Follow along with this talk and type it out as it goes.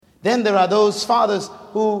Then there are those fathers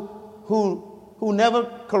who never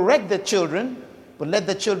correct their children, but let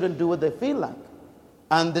the children do what they feel like.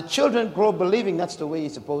 And the children grow believing that's the way you're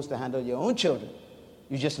supposed to handle your own children.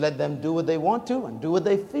 You just let them do what they want to and do what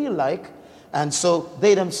they feel like. And so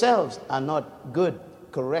they themselves are not good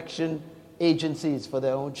correction agencies for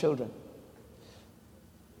their own children.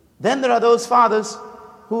 Then there are those fathers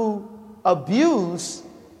who abuse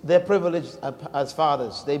their privilege as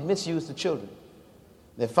fathers. They misuse the children.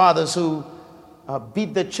 They're fathers who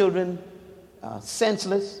beat their children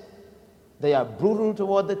senseless. They are brutal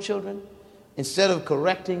toward the children. Instead of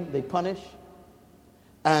correcting, they punish.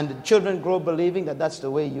 And children grow believing that that's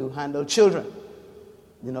the way you handle children.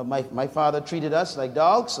 You know, my father treated us like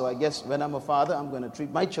dogs, so I guess when I'm a father, I'm going to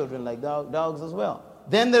treat my children like dogs as well.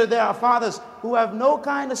 Then there are fathers who have no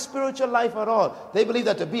kind of spiritual life at all. They believe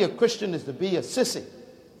that to be a Christian is to be a sissy.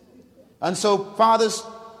 And so fathers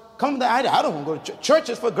come to the idea, I don't want to go to church. Church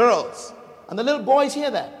is for girls. And the little boys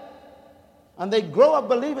hear that. And they grow up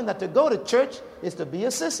believing that to go to church is to be a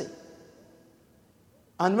sissy.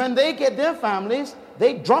 And when they get their families,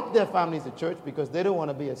 they drop their families to church because they don't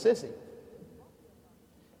want to be a sissy.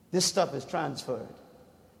 This stuff is transferred.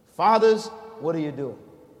 Fathers, what are you doing?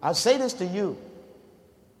 I'll say this to you.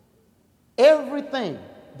 Everything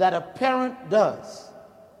that a parent does,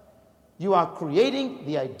 you are creating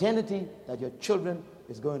the identity that your children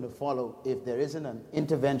is going to follow if there isn't an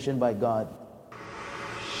intervention by God.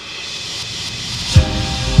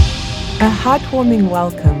 A heartwarming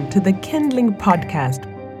welcome to the Kindling Podcast,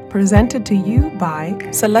 presented to you by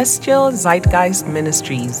Celestial Zeitgeist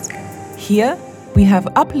Ministries. Here, we have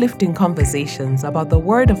uplifting conversations about the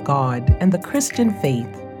Word of God and the Christian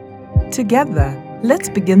faith. Together, let's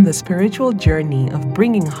begin the spiritual journey of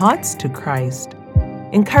bringing hearts to Christ,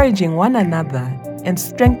 encouraging one another and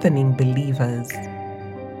strengthening believers.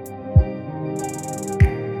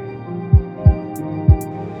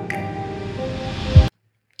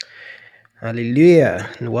 Hallelujah,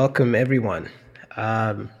 and welcome everyone.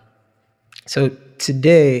 So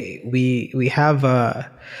today we have a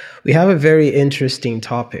very interesting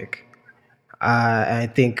topic. I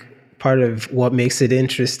think part of what makes it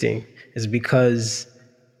interesting is because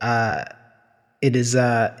it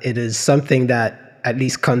is something that at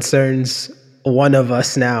least concerns one of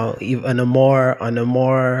us now, even on a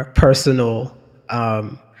more personal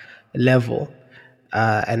level,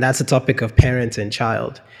 and that's the topic of parent and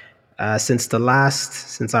child. Since our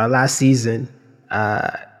last season,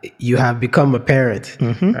 you have become a parent.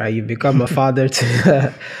 Right? You've become a father to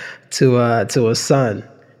a son,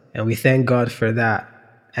 and we thank God for that.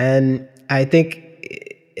 And I think,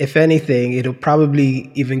 if anything, it'll probably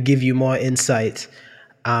even give you more insight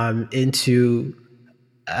into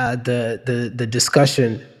the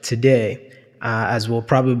discussion today, as we'll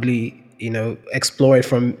probably explore it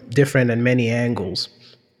from different and many angles.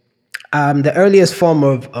 The earliest form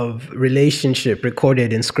of relationship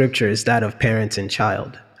recorded in Scripture is that of parent and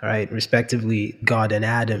child, right? Respectively, God and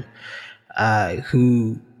Adam,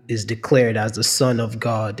 who is declared as the Son of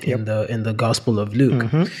God in the Gospel of Luke.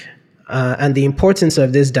 And the importance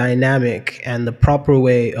of this dynamic and the proper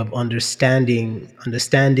way of understanding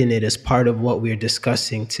it as part of what we're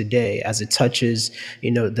discussing today, as it touches,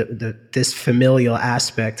 this familial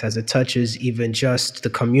aspect, as it touches even just the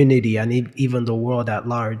community and even the world at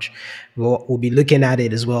large. We'll be looking at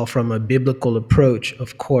it as well from a biblical approach,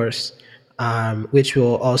 of course, which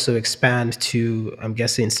will also expand to, I'm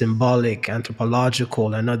guessing, symbolic,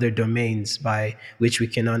 anthropological, and other domains by which we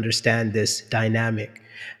can understand this dynamic.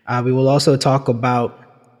 We will also talk about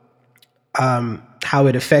how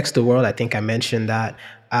it affects the world. I think I mentioned that.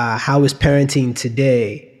 How is parenting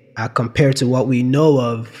today compared to what we know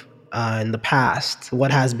of in the past?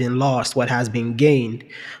 What has been lost? What has been gained?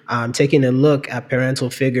 Taking a look at parental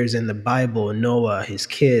figures in the Bible, Noah, his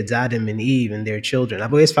kids, Adam and Eve, and their children.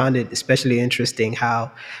 I've always found it especially interesting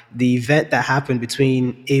how the event that happened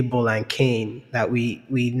between Abel and Cain, that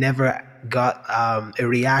we never got a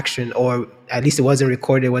reaction, or at least it wasn't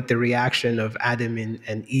recorded what the reaction of Adam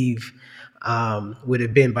and Eve would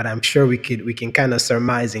have been, but I'm sure we can kind of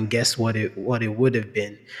surmise and guess what it would have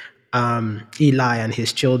been. Eli and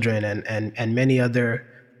his children, and many other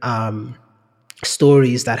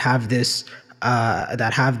stories that have this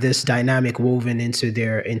dynamic woven into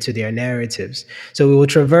their narratives. So we will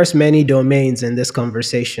traverse many domains in this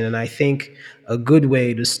conversation, and I think a good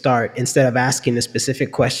way to start, instead of asking a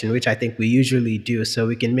specific question, which I think we usually do, so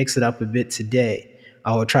we can mix it up a bit today,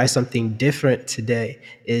 or try something different today,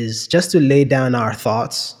 is just to lay down our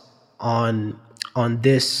thoughts on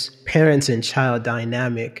this parent and child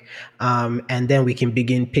dynamic, and then we can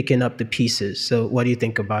begin picking up the pieces. So what do you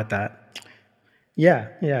think about that?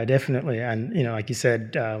 Yeah, definitely. And like you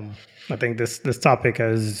said, I think this topic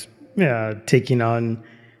has taking on,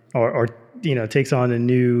 or takes on a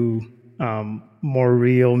new, more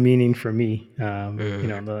real meaning for me.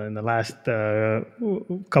 In the last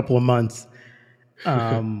couple of months,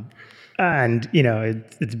 and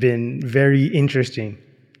it's been very interesting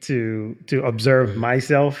to observe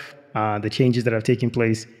myself, the changes that have taken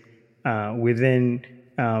place within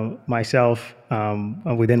myself,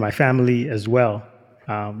 within my family as well.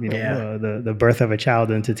 The birth of a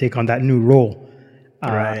child and to take on that new role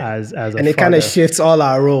Right. as a And it kind father. of shifts all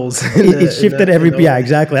our roles. It shifted yeah,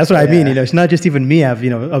 exactly. That's what I mean. Yeah. It's not just even me. I've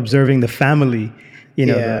observing the family.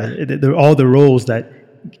 Yeah. All the roles that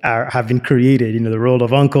have been created. The role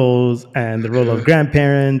of uncles and the role of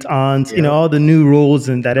grandparents, aunts. All the new roles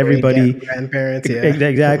and that everybody grandparents,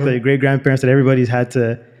 exactly great grandparents that everybody's has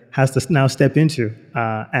to now step into.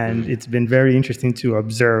 And it's been very interesting to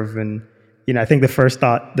observe. And I think the first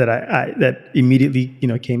thought that that immediately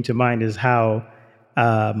came to mind is how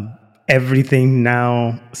everything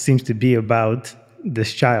now seems to be about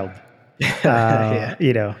this child.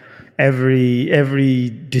 Every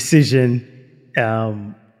decision,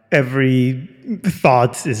 every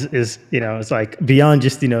thought is it's like beyond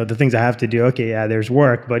just the things I have to do. Okay, yeah, there's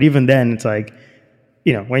work, but even then, it's like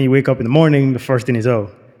when you wake up in the morning, the first thing is,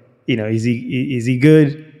 is he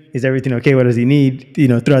good? Is everything okay? What does he need?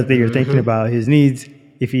 Throughout the day, you're thinking about his needs.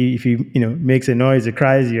 If he makes a noise or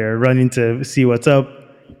cries, you're running to see what's up.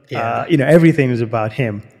 Yeah. Everything is about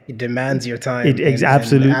him. It demands your time.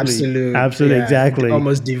 Absolutely, yeah, exactly.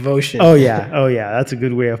 Almost devotion. Oh yeah. That's a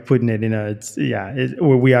good way of putting it.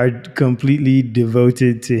 We are completely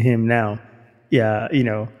devoted to him now. Yeah,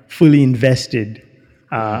 fully invested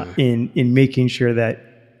in making sure that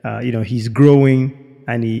he's growing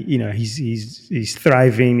and he's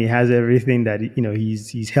thriving. He has everything that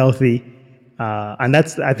he's healthy. And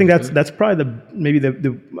I think that's probably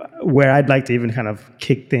the where I'd like to even kind of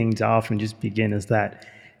kick things off and just begin is that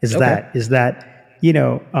I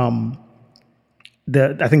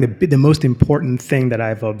think the most important thing that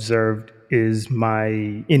I've observed is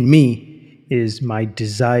my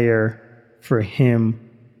desire for him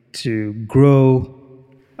to grow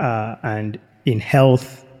and in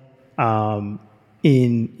health,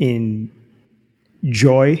 in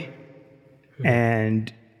joy,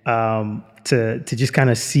 and to just kind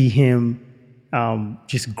of see him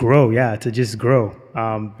just grow,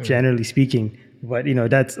 generally speaking. But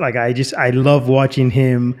that's like I love watching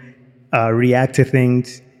him react to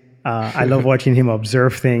things. I love watching him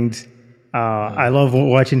observe things. I love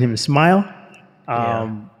watching him smile.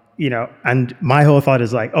 And my whole thought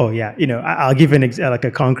is like, I'll give like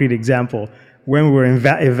a concrete example. When we were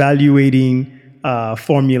evaluating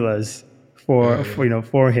formulas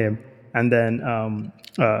for him, and then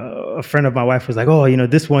a friend of my wife was like,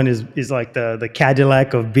 this one is like the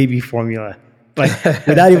Cadillac of baby formula. Like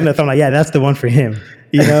without even a thought, like, yeah, that's the one for him.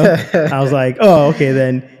 I was like, oh, okay,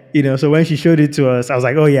 then. So when she showed it to us, I was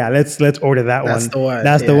like, oh yeah, let's order that one. That's the one.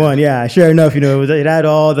 That's the one. Yeah, sure enough, it had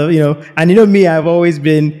all the, and me, I've always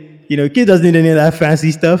been, kid doesn't need any of that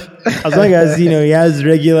fancy stuff. As long as, he has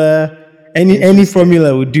regular, any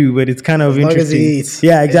formula will do, but it's kind of interesting. As long as he eats.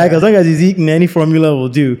 Yeah, exactly. Yeah. As long as he's eating, any formula will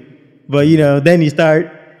do. But, then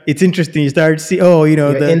it's interesting. You start to see,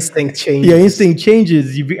 your instinct changes. Your instinct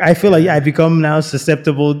changes. I feel like I become now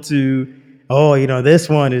susceptible to, this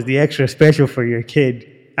one is the extra special for your kid.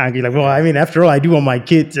 And you're like, well, I mean, after all, I do want my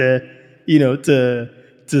kid to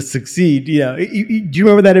succeed. Do you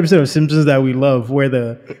remember that episode of Simpsons that we love,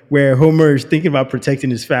 where Homer is thinking about protecting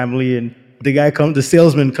his family, and the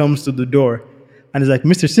salesman comes to the door, and he's like,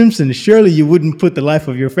 Mr. Simpson, surely you wouldn't put the life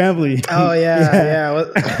of your family. Oh yeah.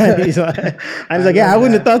 And he's like, I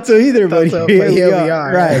wouldn't have thought so either, but here we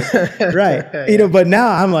are. Right. But now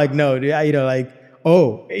I'm like, no,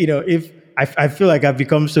 if I feel like I've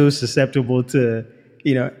become so susceptible to.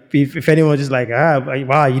 If anyone's just like,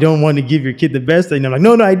 wow, you don't want to give your kid the best, and I'm like,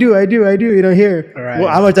 no, I do. Here, right. Well,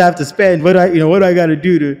 how much I have to spend? What do I got to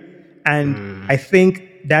do to? And I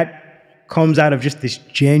think that comes out of just this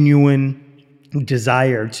genuine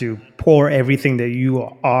desire to pour everything that you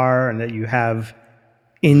are and that you have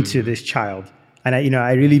into this child. And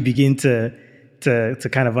I really begin to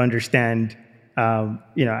kind of understand.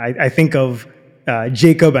 I think of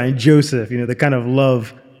Jacob and Joseph. The kind of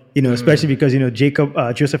love. Especially because,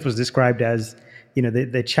 Joseph was described as,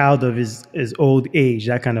 the child of his old age,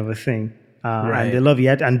 that kind of a thing. Right. And the love he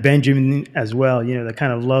had, and Benjamin as well, the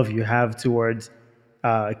kind of love you have towards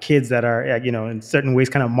kids that are, in certain ways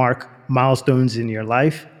kind of mark milestones in your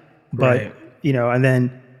life. But, and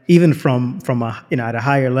then even from at a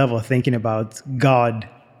higher level, thinking about God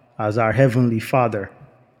as our heavenly Father.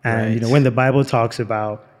 And Right. when the Bible talks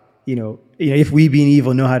about if we being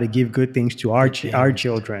evil know how to give good things to our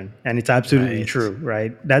children, and it's absolutely Right. true,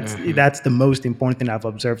 right? That's the most important thing I've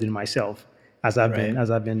observed in myself as I've Right.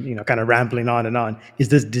 been kind of rambling on, is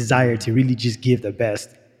this desire to really just give the best,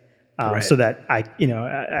 Right. so that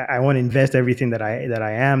I want to invest everything that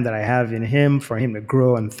I have in Him, for Him to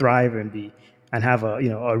grow and thrive and have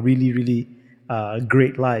a really really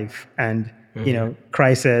great life. And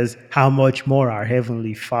Christ says, how much more our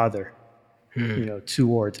heavenly Father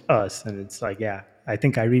towards us. And it's like, yeah, I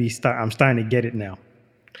think I'm starting to get it now.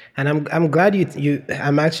 And I'm glad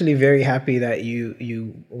I'm actually very happy that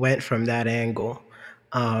you went from that angle,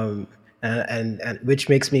 and which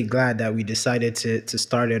makes me glad that we decided to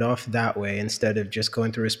start it off that way, instead of just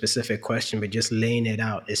going through a specific question, but just laying it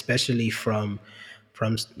out, especially from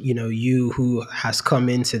you who has come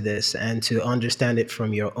into this, and to understand it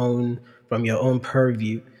from your own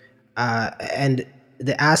purview, and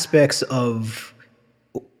the aspects of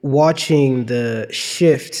watching the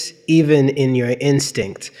shifts even in your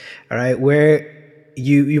instinct, all right, where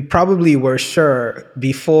you probably were sure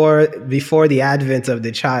before the advent of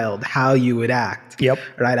the child how you would act, Yep.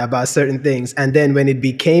 right, about certain things, and then when it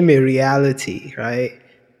became a reality, right,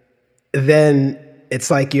 then it's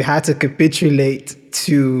like you had to capitulate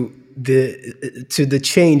to the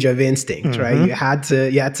change of instinct, right? You had to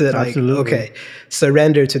like, Absolutely. okay,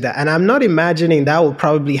 surrender to that. And I'm not imagining that will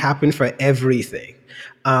probably happen for everything,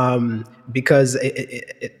 because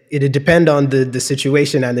it depend on the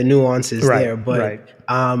situation and the nuances Right, there. But right.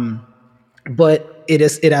 but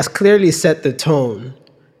it has clearly set the tone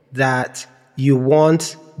that you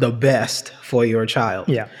want the best for your child.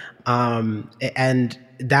 Yeah. And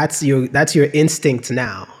that's your instinct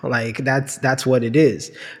now. Like that's what it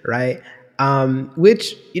is, right?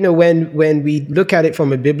 Which, when we look at it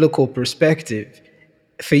from a biblical perspective,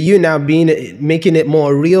 for you now making it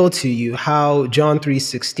more real to you, how John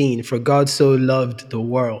 3:16, for God so loved the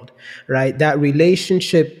world, right? That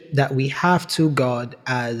relationship that we have to God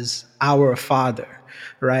as our Father,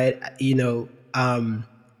 right?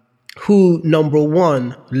 Who, number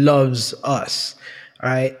one, loves us,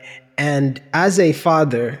 right? And as a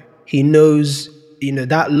father, he knows,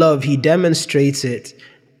 that love, he demonstrates it.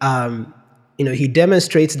 He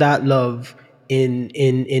demonstrates that love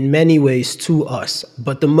in many ways to us.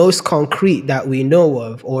 But the most concrete that we know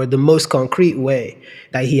of, or the most concrete way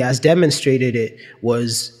that he has demonstrated it,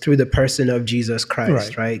 was through the person of Jesus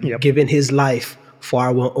Christ, right? Yep. Giving his life for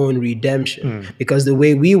our own redemption. Because the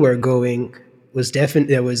way we were going was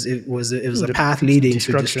definitely, it was a path leading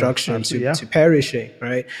to destruction, Absolutely, yeah. to perishing,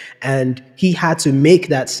 right? And he had to make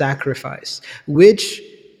that sacrifice, which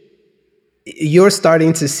you're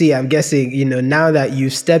starting to see, I'm guessing, now that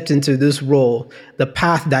you've stepped into this role, the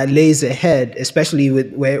path that lays ahead, especially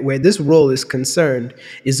with where this role is concerned,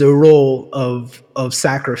 is a role of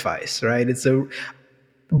sacrifice, right?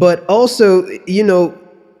 But also,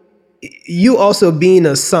 you also being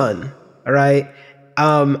a son, right?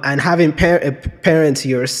 And having parents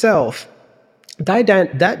yourself, that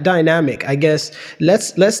dynamic, I guess,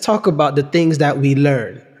 let's talk about the things that we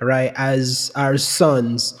learn, right, as our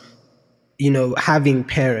sons, having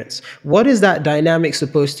parents. What is that dynamic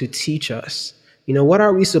supposed to teach us? What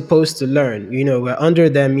are we supposed to learn? We're under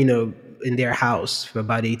them, in their house for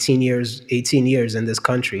about 18 years in this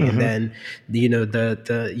country. And then,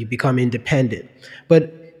 you become independent.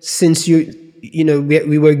 But since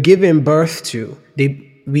we were given birth to,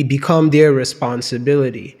 we become their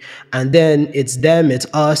responsibility. And then it's them, it's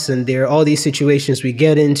us, and there are all these situations we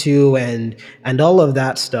get into and all of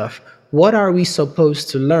that stuff. What are we supposed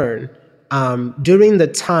to learn during the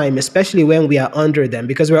time, especially when we are under them?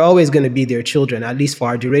 Because we're always going to be their children, at least for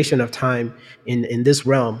our duration of time in this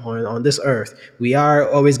realm or on this earth. We are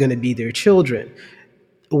always going to be their children.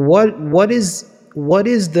 What is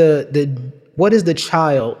the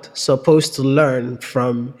child supposed to learn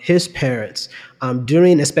from his parents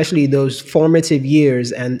during especially those formative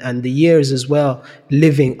years and the years as well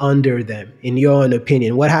living under them? In your own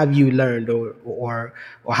opinion, what have you learned, or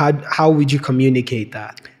how would you communicate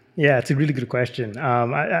that? Yeah, it's a really good question.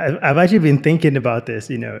 I've actually been thinking about this,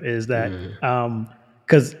 is that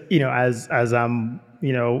because, as I'm,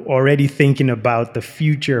 already thinking about the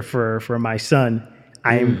future for my son,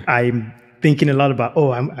 I'm thinking a lot about,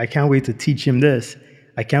 I can't wait to teach him this.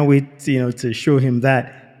 I can't wait, to show him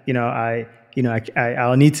that.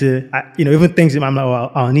 I'll need to, even things in my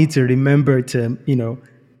mind, I'll need to remember to,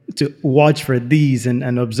 to watch for these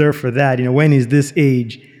and observe for that. When is this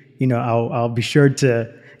age? I'll be sure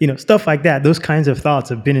to, stuff like that. Those kinds of thoughts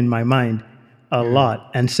have been in my mind a lot.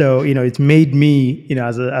 And so, it's made me,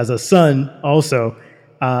 as a son also,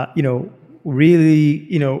 really,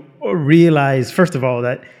 realize, first of all,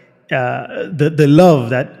 that the love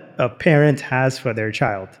that a parent has for their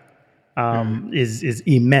child is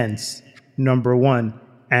immense, number one.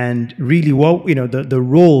 And really what, the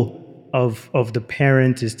role of the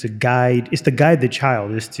parent is to guide the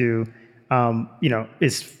child, is to,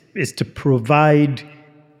 is to provide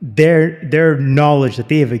their knowledge that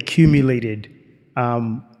they have accumulated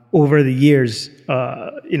over the years,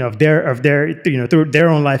 of their through their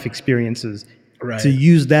own life experiences, Right. to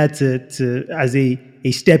use that to as a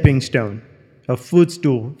stepping stone, a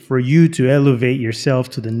footstool for you to elevate yourself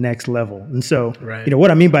to the next level. And so, Right. what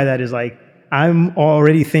I mean by that is, like, I'm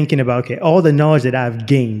already thinking about, okay, all the knowledge that I've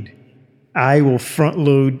gained, I will front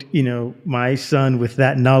load, my son with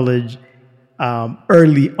that knowledge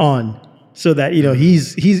early on, so that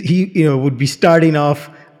he would be starting off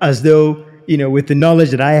as though, with the knowledge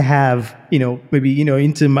that I have, maybe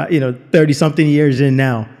into my 30 something years in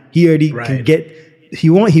now, he already can Right. get.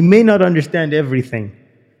 He may not understand everything,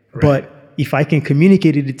 but if I can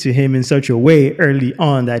communicate it to him in such a way early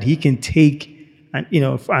on that he can take and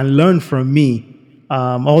and learn from me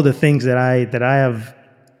all the things that I have,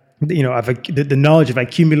 the knowledge I've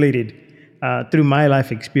accumulated through my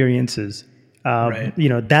life experiences. Right.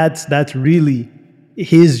 That's really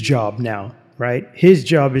his job now, right? His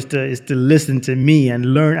job is to listen to me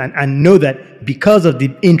and learn and know that because of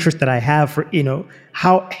the interest that I have for,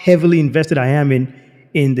 how heavily invested I am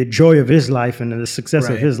in the joy of his life and in the success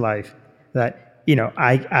of Right. his life, that,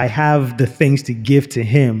 I have the things to give to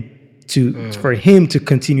him for him to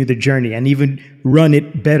continue the journey and even run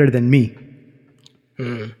it better than me.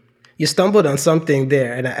 You stumbled on something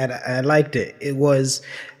there, and I liked it. It was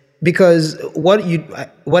because what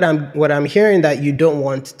I'm hearing that you don't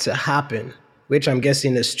want to happen, which I'm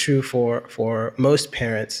guessing is true for most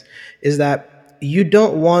parents, is that you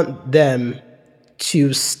don't want them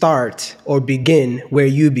to start or begin where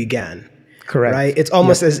you began. Correct. Right? It's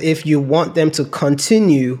almost as if you want them to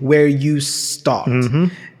continue where you stopped,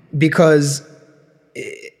 because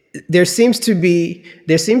there seems to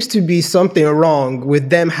be something wrong with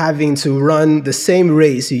them having to run the same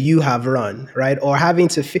race you have run, right? Or having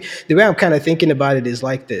to. The way I'm kind of thinking about it is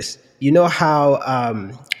like this. You know how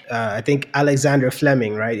I think Alexander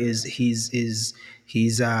Fleming, right, he's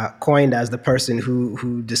coined as the person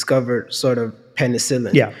who discovered sort of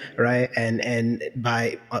penicillin, Yeah. right, and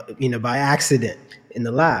by by accident in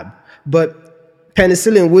the lab, but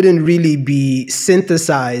penicillin wouldn't really be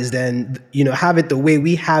synthesized and have it the way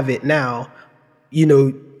we have it now,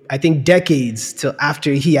 I think decades till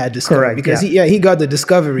after he had discovered. Correct, Because yeah. he got the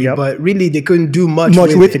discovery, Yep. but really they couldn't do much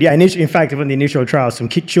with it. Yeah, in fact, even the initial trials, some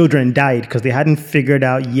children died because they hadn't figured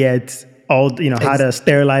out yet all how to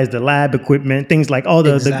sterilize the lab equipment, things like all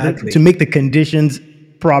the Exactly. to make the conditions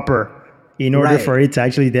proper in order Right. for it to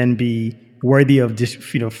actually then be worthy of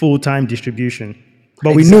full-time distribution.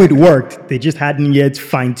 But we knew it worked. They just hadn't yet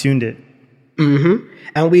fine-tuned it.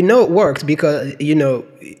 And we know it worked because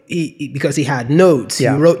he had notes.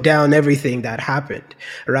 Yeah. He wrote down everything that happened,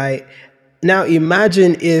 right? Now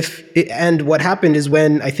imagine and what happened is,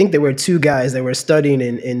 when I think there were two guys that were studying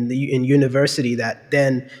in university that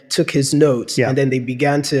then took his notes, Yeah. and then they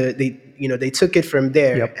began to they took it from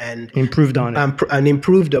there. Yep. And Improved on it. and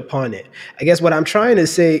improved upon it. I guess what I'm trying to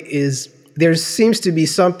say is there seems to be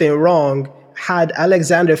something wrong. Had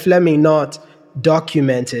Alexander Fleming not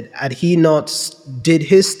documented, had he not did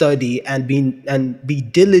his study and be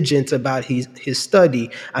diligent about his study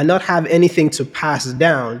and not have anything to pass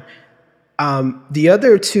down, the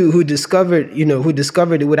other two who discovered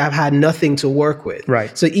it would have had nothing to work with.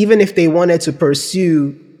 Right. So even if they wanted to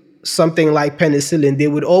pursue something like penicillin, they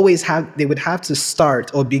would have to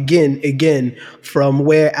start or begin again from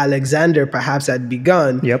where Alexander perhaps had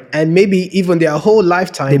begun. Yep. And maybe even their whole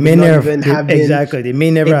lifetime They may would not never even have been exactly. They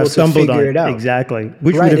may never able have to stumbled on figure it out. exactly,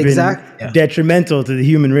 which Right, would have exactly. been Yeah. detrimental to the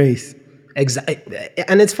human race. Exactly.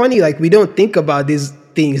 And it's funny, like, we don't think about these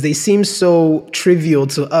things. They seem so trivial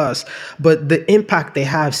to us, but the impact they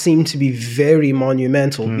have seem to be very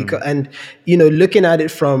monumental. Because, and looking at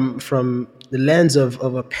it from the lens of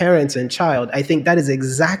a parent and child, I think that is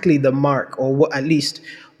exactly the mark, or at least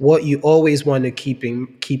what you always want to keep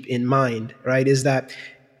in mind, right? Is that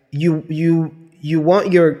you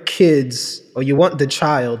want your kids, or you want the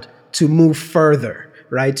child to move further,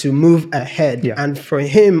 right? To move ahead. Yeah. And for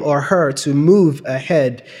him or her to move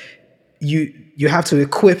ahead, you have to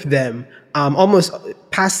equip them, almost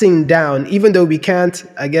passing down, even though we can't,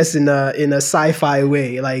 I guess, in a sci-fi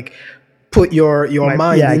way, like put your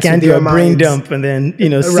mind Yeah, I into can't do their a brain minds. dump and then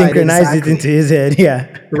synchronize exactly. it into his head. Yeah.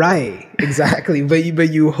 Right, exactly. But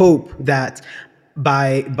you hope that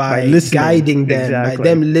by listening. guiding them, Exactly. by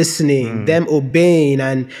them listening, them obeying,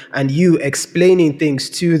 and you explaining things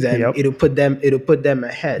to them. Yep. It'll put them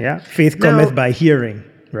ahead. Yeah, faith Now- cometh by hearing,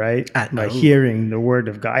 right? By hearing the word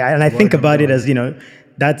of God. And I think about it as,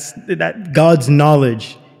 that God's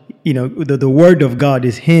knowledge, the word of God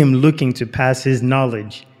is him looking to pass his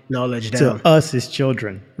knowledge Knowledge to down. us, his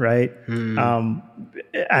children, right?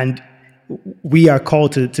 And we are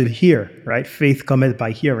called to hear, right? Faith cometh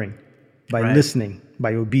by hearing, by Right. listening,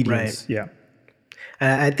 by obedience. Right. Yeah.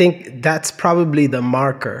 I think that's probably the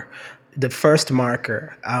marker, the first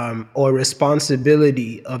marker, or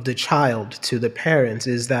responsibility of the child to the parents,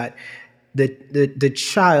 is that the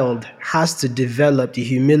child has to develop the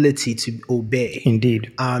humility to obey,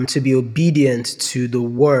 Indeed. to be obedient to the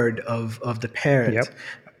word of the parent. Yep.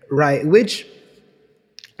 Right, which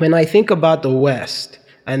when I think about the West,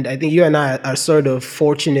 and I think you and I are sort of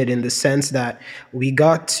fortunate in the sense that we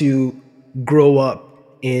got to grow up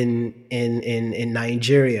in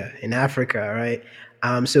Nigeria, in Africa, right?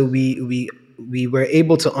 So we were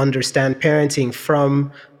able to understand parenting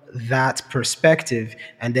from that perspective,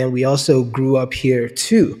 and then we also grew up here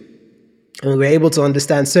too, and we were able to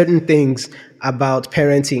understand certain things about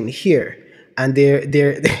parenting here. And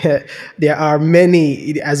there are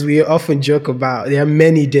many, as we often joke about, there are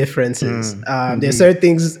many differences. There's certain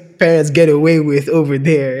things parents get away with over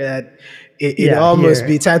there that it almost here.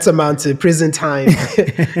 be tantamount to prison time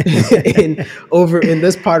in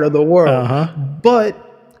this part of the world. But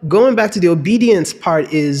going back to the obedience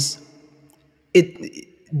part, is it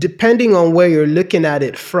depending on where you're looking at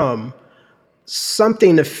it from,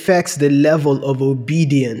 something affects the level of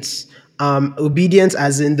obedience. Obedience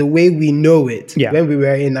as in the way we know it when we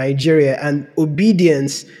were in Nigeria, and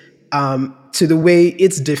obedience to the way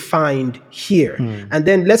it's defined here. And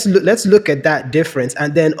then let's look at that difference,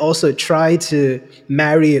 and then also try to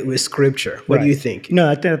marry it with scripture. What do you think? No,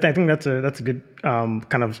 I think that's a good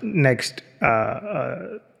kind of next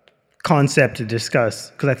concept to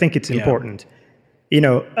discuss, because I think it's important.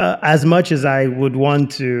 As much as I would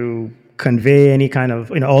want to convey any kind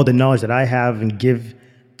of all the knowledge that I have and give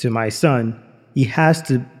to my son, he has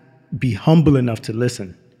to be humble enough to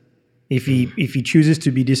listen. If he chooses to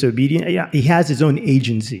be disobedient, he has his own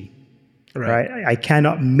agency, right? I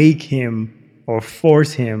cannot make him or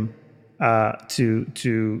force him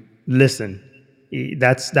to listen.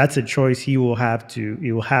 That's a choice he will have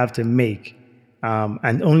to make,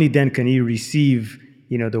 and only then can he receive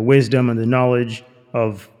the wisdom and the knowledge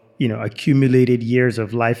of accumulated years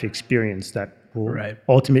of life experience that will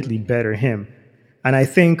ultimately better him. And I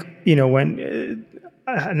think, when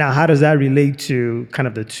now, how does that relate to kind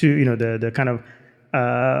of the two, the kind of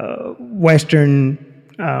Western,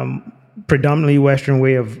 predominantly Western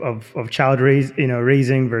way of child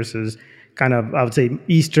raising versus kind of, I would say,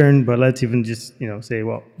 Eastern, but let's even just, say,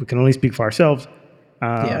 well, we can only speak for ourselves,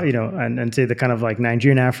 and say the kind of like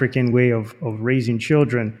Nigerian African way of raising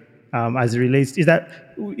children, as it relates, is that,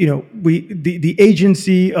 the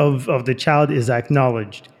agency of the child is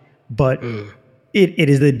acknowledged, but it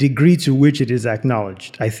is the degree to which it is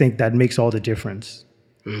acknowledged. I think that makes all the difference.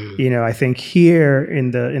 I think here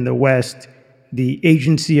in the West, the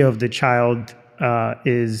agency of the child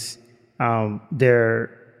is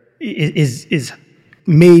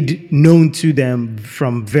made known to them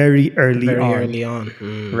from very early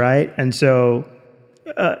on. Right? And so,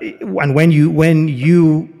 and when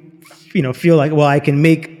you feel like, well, I can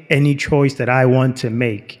make any choice that I want to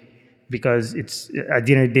make, because it's, at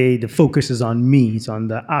the end of the day, the focus is on me, it's on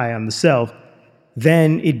the I, on the self,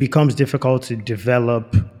 then it becomes difficult to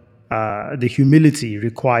develop the humility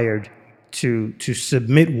required to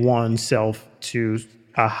submit oneself to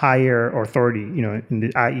a higher authority,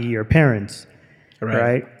 i.e. your parents,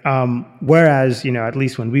 right? Whereas, at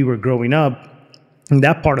least when we were growing up in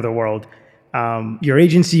that part of the world, your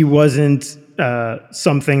agency wasn't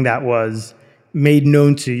something that was made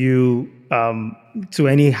known to you to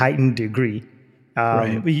any heightened degree.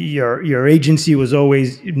 Your agency was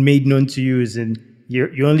always made known to you as in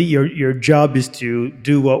your job is to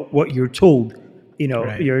do what you're told.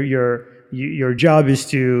 Your job is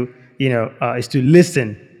to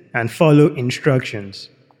listen and follow instructions.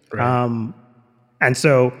 And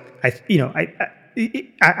so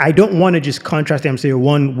I don't want to just contrast them and say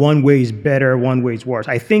one way is better, one way is worse.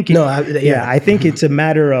 I think I think it's a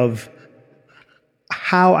matter of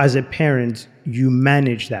how, as a parent, you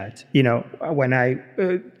manage that. When I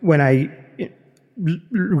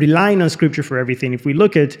relying on scripture for everything, if we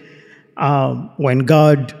look at when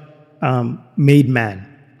God made man,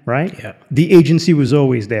 right? Yeah. The agency was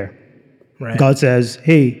always there. Right. God says,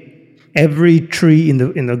 "Hey, every tree in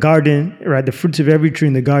the garden, right? The fruits of every tree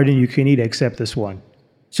in the garden you can eat except this one.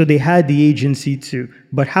 So they had the agency to.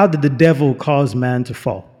 But how did the devil cause man to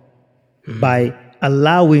fall? By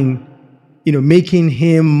allowing, making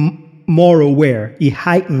him more aware. He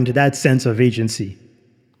heightened that sense of agency.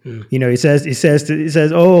 It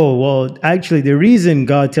says, oh, well, actually, the reason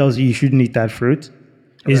God tells you shouldn't eat that fruit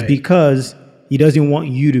is because he doesn't want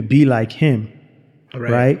you to be like him,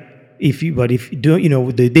 right? If you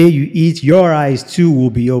don't, the day you eat, your eyes too will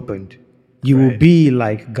be opened. You will be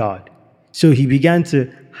like God. So he began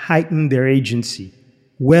to heighten their agency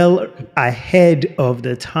well ahead of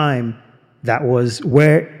the time that was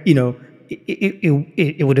where,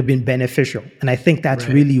 it would have been beneficial. And I think that's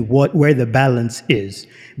really where the balance is.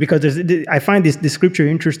 Because I find the scripture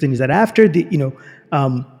interesting is that after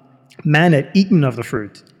man had eaten of the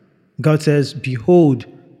fruit, God says, behold,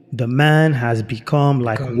 the man has become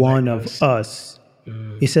like one of us.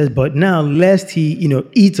 He says, but now lest he,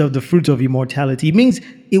 eats of the fruit of immortality. It means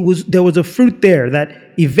there was a fruit there that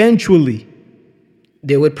eventually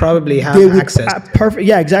they would probably have access. Perfect.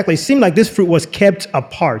 Yeah, exactly. It seemed like this fruit was kept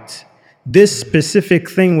apart. This specific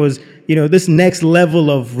thing was, this next level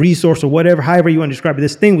of resource or whatever, however you want to describe it,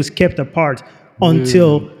 this thing was kept apart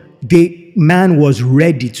until man was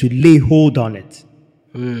ready to lay hold on it.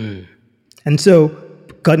 And so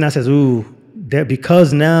God now says,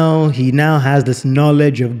 because now he now has this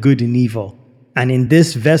knowledge of good and evil. And in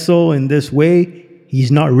this vessel, in this way,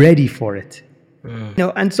 he's not ready for it.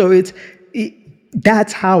 And so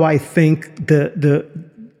that's how I think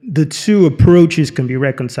the two approaches can be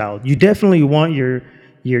reconciled. You definitely want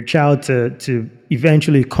your child to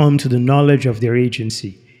eventually come to the knowledge of their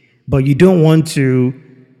agency, but you don't want to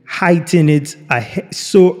heighten it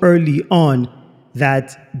so early on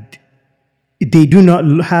that they do not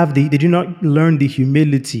learn the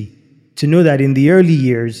humility to know that in the early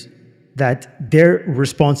years that their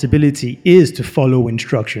responsibility is to follow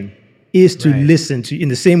instruction, is to listen to, in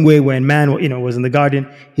the same way when man, was in the garden,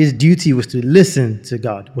 his duty was to listen to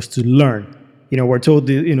God, was to learn. We're told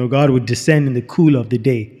that, God would descend in the cool of the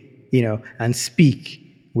day, and speak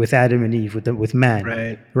with Adam and Eve, with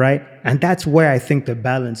man, right? And that's where I think the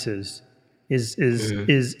balance is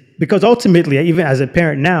because ultimately, even as a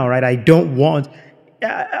parent now, right, I don't want,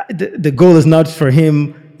 the goal is not for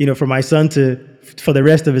him, for my son to, for the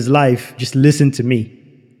rest of his life, just listen to me.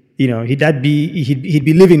 He'd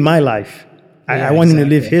be living my life. I want him to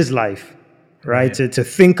live his life, right? To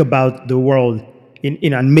think about the world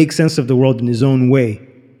and make sense of the world in his own way.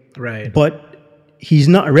 Right. But he's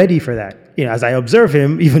not ready for that. As I observe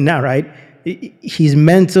him, even now, right? His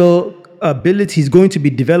mental ability, he's going to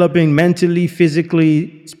be developing mentally,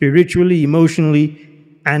 physically, spiritually, emotionally.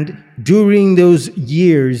 And during those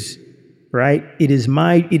years, right, it is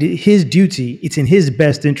his duty, it's in his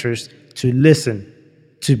best interest to listen,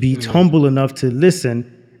 to be humble enough to listen.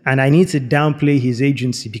 And I need to downplay his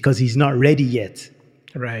agency because he's not ready yet.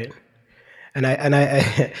 Right. And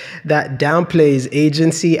I that downplays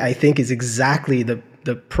agency, I think, is exactly the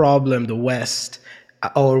problem the West,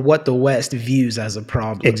 or what the West views as a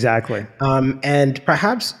problem. Exactly. And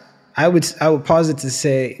perhaps I would posit to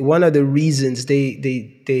say one of the reasons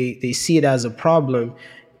they see it as a problem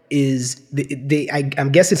is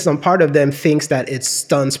I'm guessing some part of them thinks that it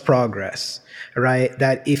stunts progress, right?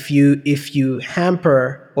 That if you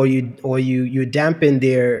hamper or you dampen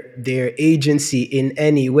their agency in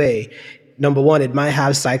any way, number one, it might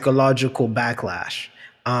have psychological backlash.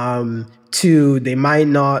 Two, they might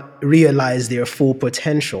not realize their full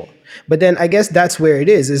potential. But then I guess that's where it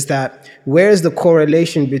is that where's the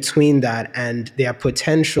correlation between that and their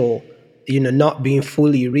potential, not being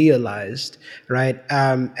fully realized, right?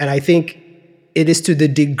 And I think it is to the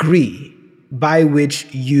degree by which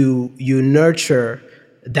you nurture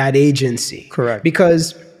that agency. Correct.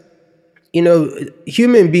 Because,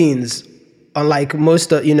 human beings, unlike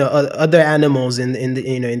most other animals in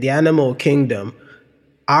the animal kingdom,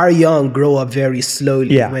 our young grow up very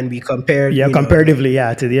slowly when we compare. Comparatively,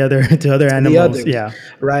 to the other animals.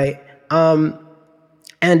 Right.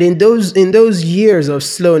 And in those years of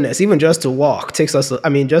slowness, even just to walk takes us a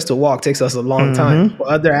long time. For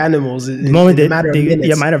other animals, it's a matter of minutes.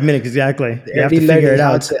 Yeah, matter of minutes, exactly. You have to figure it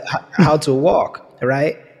out how to walk,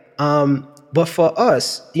 right? But for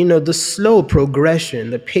us, the slow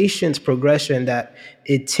progression, the patient progression that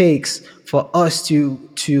it takes for us to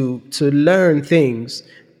learn things,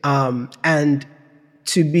 and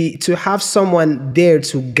to have someone there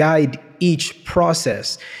to guide each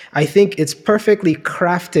process. I think it's perfectly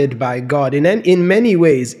crafted by God. And then in many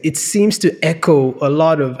ways, it seems to echo a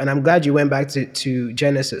lot of, and I'm glad you went back to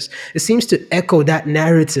Genesis. It seems to echo that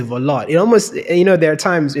narrative a lot. It almost, there are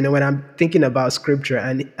times, when I'm thinking about scripture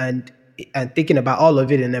and thinking about all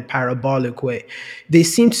of it in a parabolic way, they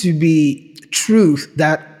seem to be truth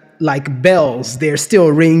that, like bells, they're still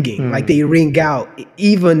ringing, like they ring out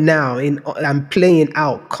even now and playing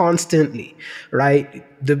out constantly, right?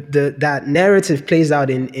 That narrative plays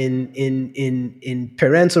out in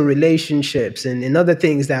parental relationships and in other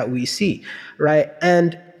things that we see, right?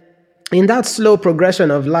 And in that slow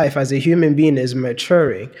progression of life as a human being is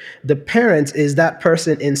maturing, the parent is that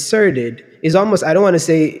person inserted, is almost, I don't want to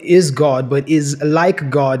say is God, but is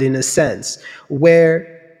like God in a sense,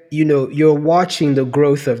 where you're watching the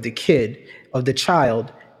growth of the kid, of the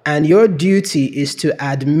child, and your duty is to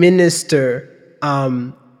administer,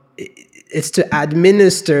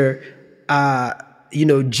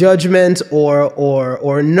 judgment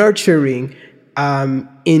or nurturing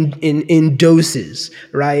in doses,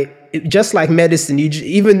 right? Just like medicine,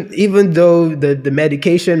 even though the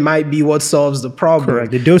medication might be what solves the problem.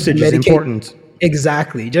 Correct. The dosage is important.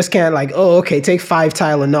 Exactly. Just can't take 5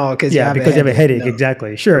 Tylenol because you have a headache. No.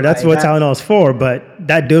 Exactly. Sure, that's what Tylenol's for, but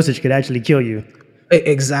that dosage could actually kill you.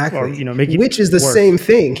 Exactly. Or, make it which is the worse. same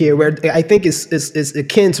thing here, where I think it's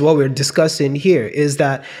akin to what we're discussing here, is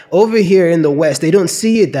that over here in the West, they don't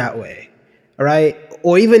see it that way, right?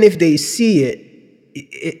 Or even if they see it,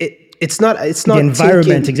 it's not the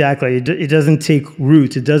environment. Exactly. It doesn't take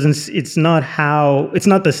root. It's not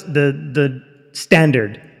the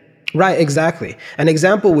standard. Right, exactly. An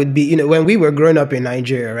example would be, when we were growing up in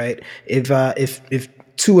Nigeria, right? If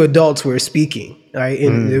 2 adults were speaking, right,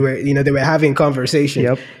 and they were having conversation,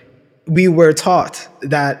 yep, we were taught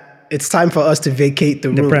that it's time for us to vacate the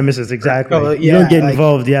room. The premises, exactly. Oh, you don't get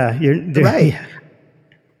involved. Yeah, right.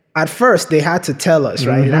 At first, they had to tell us,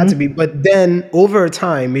 right? It had to be, but then over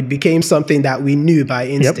time, it became something that we knew by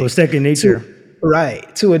instinct. Yep, it was second nature.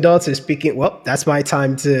 Right. 2 adults are speaking. Well, that's my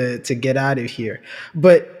time to get out of here.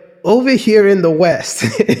 But over here in the West,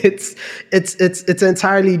 it's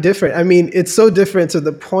entirely different. I mean, it's so different to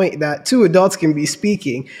the point that 2 adults can be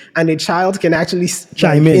speaking and a child can actually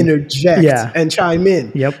chime in, interject and chime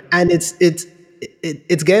in. Yep. And it's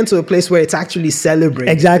getting to a place where it's actually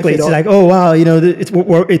celebrated. Exactly. It's like, oh wow,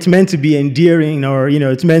 it's meant to be endearing, or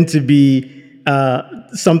it's meant to be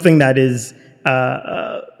something that is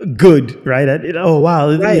good, right? Oh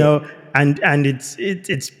wow, right. And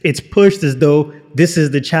it's pushed as though this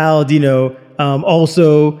is the child,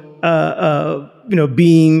 also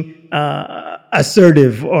being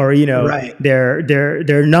assertive, or right.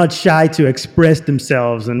 they're not shy to express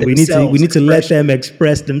themselves, and we need to let them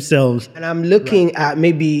express themselves. And I'm looking at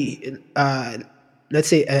maybe let's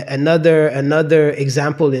say another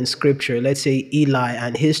example in scripture. Let's say Eli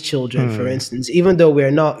and his children, for instance. Even though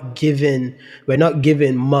we're not given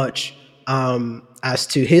much as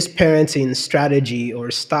to his parenting strategy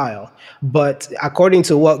or style, but according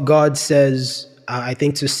to what God says, I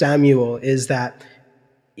think to Samuel, is that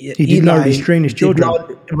he did not restrain his children.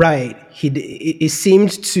 Right. It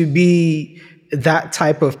seemed to be that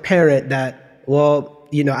type of parent that,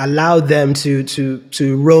 allowed them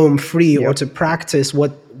to roam free, or to practice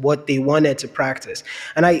what they wanted to practice.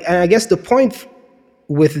 And I guess the point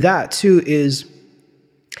with that too is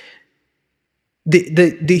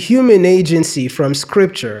the human agency from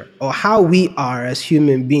scripture, or how we are as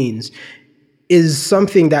human beings, is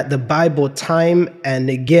something that the Bible time and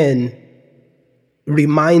again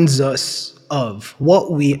reminds us of.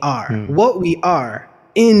 What we are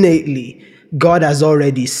innately, God has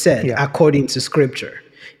already said, according to scripture.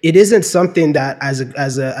 It isn't something that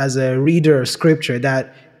as a reader of scripture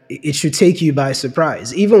that it should take you by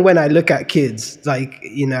surprise. Even when I look at kids,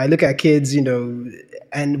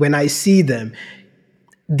 and when I see them,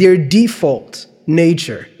 their default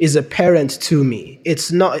nature is apparent to me.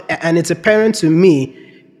 It's apparent to me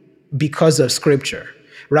because of scripture,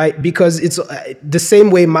 right? Because it's the same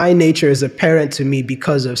way my nature is apparent to me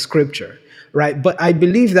because of scripture, right? But I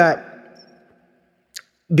believe that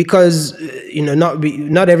because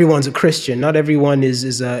not everyone's a Christian, not everyone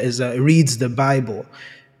reads the Bible.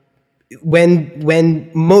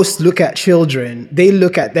 When most look at children, they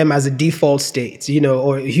look at them as a default state,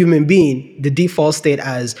 or a human being, the default state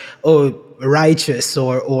as righteous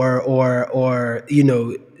or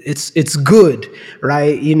it's good,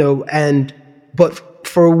 right? But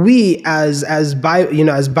for we as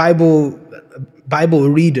Bible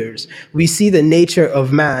readers, we see the nature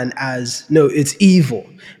of man as, no, it's evil,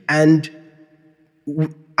 and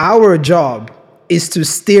our job is to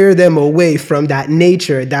steer them away from that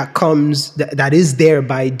nature that is there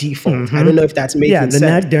by default. I don't know if that's making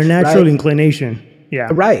sense. Their natural inclination. Yeah.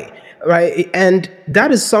 Right. And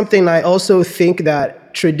that is something I also think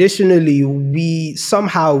that traditionally we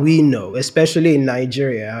know, especially in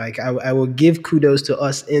Nigeria, like I will give kudos to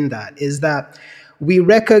us in that, is that we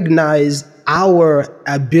recognize our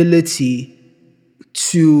ability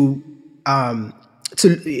to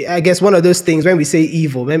I guess one of those things when we say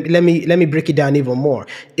evil, let me break it down even more,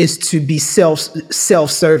 is to be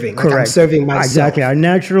self-serving. Correct. Like I'm serving myself.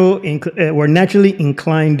 Exactly. We're naturally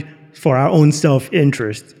inclined for our own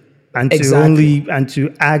self-interest and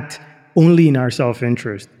to act only in our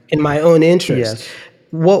self-interest. In my own interest. Yes.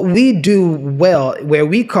 What we do well, where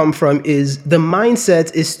we come from, is the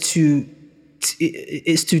mindset is to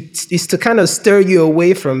kind of stir you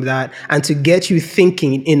away from that and to get you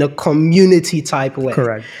thinking in a community type way.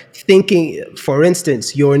 Correct. Thinking, for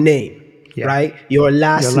instance, your name, right? Your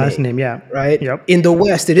last name, right? Yep. In the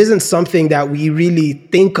West, it isn't something that we really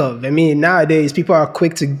think of. I mean, nowadays people are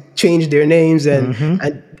quick to change their names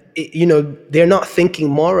and they're not thinking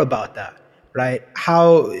more about that. Right?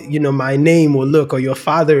 How, my name will look, or your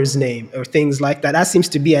father's name, or things like that. That seems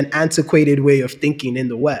to be an antiquated way of thinking in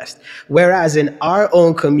the West. Whereas in our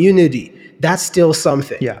own community, that's still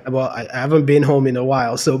something. Yeah. Well, I haven't been home in a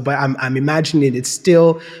while, but I'm imagining it's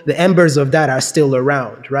still, the embers of that are still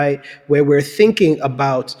around, right? Where we're thinking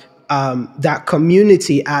about that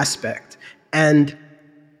community aspect. And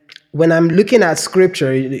when I'm looking at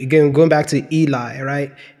scripture, again, going back to Eli,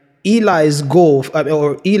 right? Eli's goal,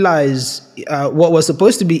 or Eli's, what was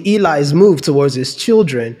supposed to be Eli's move towards his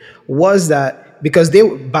children, was that because they,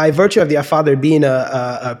 by virtue of their father being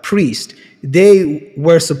a priest, they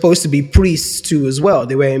were supposed to be priests too as well.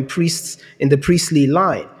 They were in the priestly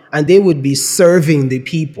line, and they would be serving the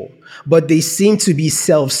people. But they seemed to be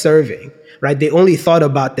self-serving, right? They only thought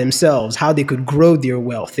about themselves, how they could grow their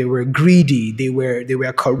wealth. They were greedy. They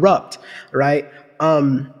were corrupt, right?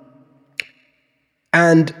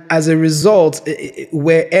 And as a result,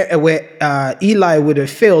 where Eli would have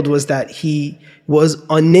failed was that he was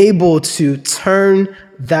unable to turn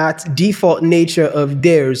that default nature of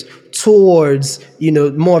theirs towards,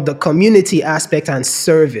 more of the community aspect and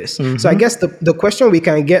service. So I guess the question we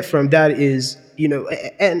can get from that is,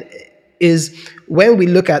 is when we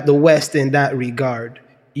look at the West in that regard,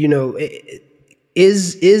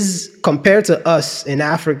 is compared to us in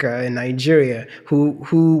Africa and Nigeria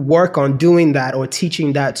who work on doing that or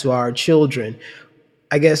teaching that to our children,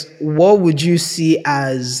 I guess, what would you see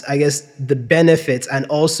as, I guess, the benefits and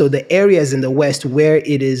also the areas in the West where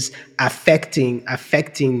it is affecting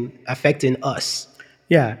us?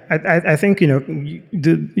 Yeah, I think,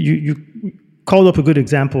 you called up a good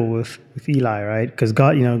example with Eli, right? Because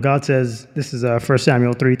God says, this is 1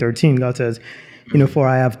 Samuel 3:13, God says, for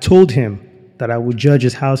I have told him that I will judge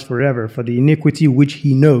his house forever for the iniquity which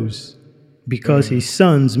he knows, because his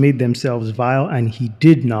sons made themselves vile and he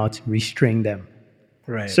did not restrain them.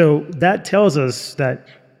 Right. So that tells us that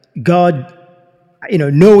God,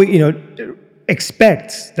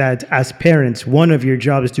 expects that as parents, one of your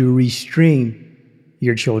jobs is to restrain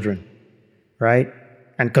your children, right?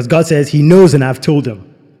 And because God says he knows and I've told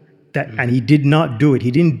him that, and he did not do it.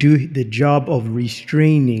 He didn't do the job of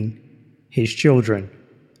restraining his children.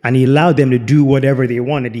 And he allowed them to do whatever they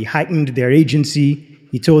wanted. He heightened their agency.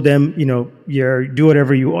 He told them, do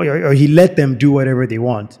whatever you want, or he let them do whatever they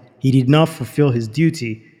want. He did not fulfill his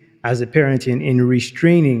duty as a parent in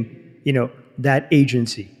restraining, that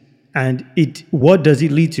agency. And what does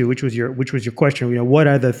it lead to? Which was your question. What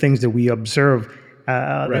are the things that we observe?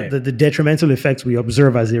 Right. The detrimental effects we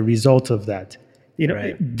observe as a result of that.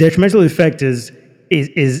 Right. Detrimental effect is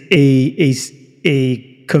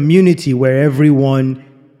a community where everyone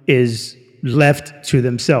is left to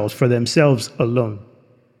themselves, for themselves alone,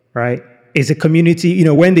 right? It's a community,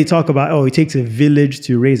 when they talk about, it takes a village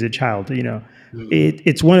to raise a child,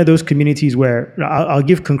 it's one of those communities where, I'll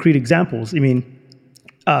give concrete examples. I mean,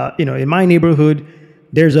 in my neighborhood,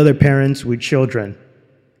 there's other parents with children,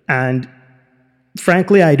 and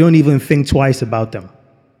frankly, I don't even think twice about them.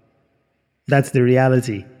 That's the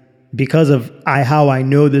reality. Because of how I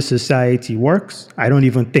know the society works, I don't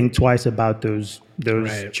even think twice about those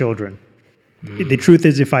right. children. The truth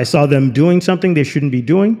is, if I saw them doing something they shouldn't be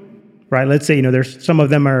doing, right? Let's say, there's some of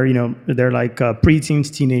them are, they're like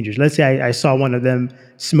preteens, teenagers. Let's say I saw one of them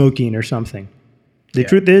smoking or something. The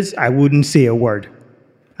truth is, I wouldn't say a word.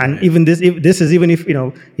 And right. even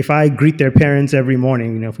if I greet their parents every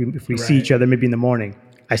morning, if we right. see each other maybe in the morning,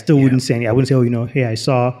 I still wouldn't say anything. I wouldn't say, hey, I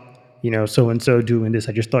saw so and so doing this.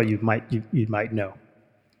 I just thought you might know.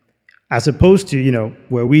 as opposed to,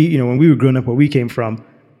 where when we were growing up, where we came from,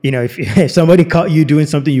 if somebody caught you doing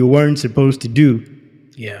something you weren't supposed to do,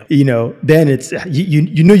 Yeah. then it's,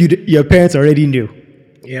 your parents already knew.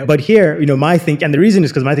 Yeah. But here, my thing, and the reason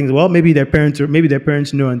is because my thing is, well, maybe their parents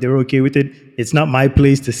know and they're okay with it. It's not my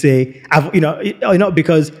place to say,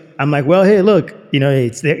 because I'm like, well, hey, look,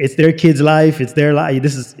 it's their kid's life, it's their life.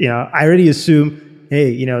 This is, I already assume,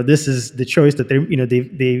 hey, this is the choice that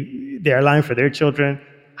they're allowing for their children.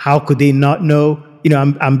 How could they not know?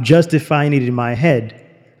 I'm justifying it in my head.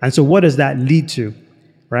 And so what does that lead to,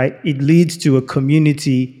 right? It leads to a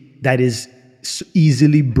community that is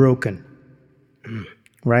easily broken.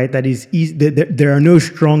 Right? That is easy. There are no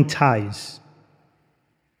strong ties.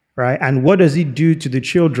 Right? And what does it do to the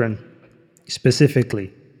children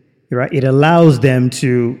specifically? Right? It allows them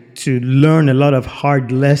to learn a lot of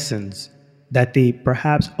hard lessons that they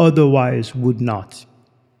perhaps otherwise would not.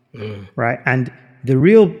 Right? And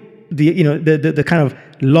the kind of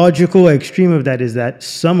logical extreme of that is that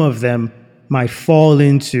some of them might fall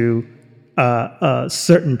into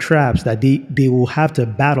certain traps that they will have to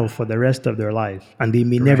battle for the rest of their life, and they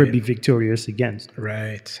may never be victorious against.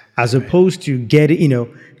 Right. As opposed to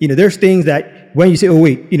there's things that when you say, oh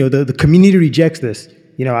wait, the community rejects this.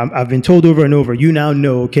 I've been told over and over. You now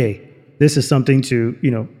know, okay, this is something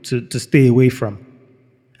to stay away from,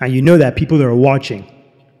 and that people are watching.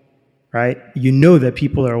 Right? That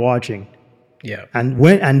people are watching. Yeah.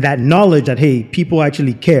 And that knowledge that, hey, people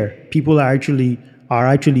actually care, people are actually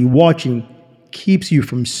watching, keeps you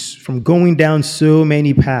from going down so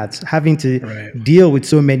many paths, having to deal with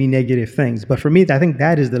so many negative things. But for me, I think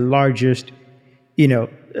that is the largest,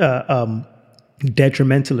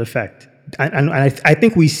 detrimental effect. And I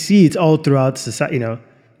think we see it all throughout society.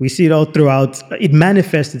 We see it all throughout. It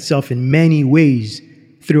manifests itself in many ways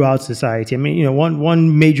throughout society. I mean,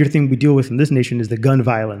 one major thing we deal with in this nation is the gun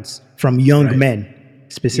violence from young men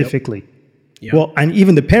specifically. Yep. Well, and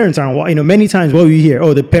even the parents aren't, many times what we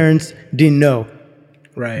hear, the parents didn't know.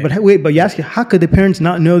 Right. But you ask, how could the parents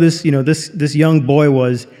not know this, this young boy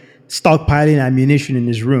was stockpiling ammunition in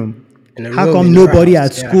his room? How come nobody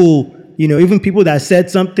at school, even people that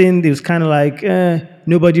said something, it was kind of like,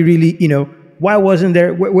 nobody really, why wasn't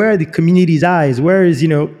there, where are the community's eyes? Where is,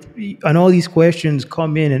 and all these questions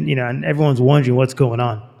come in and everyone's wondering what's going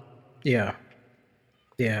on. Yeah.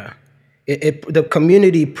 Yeah. The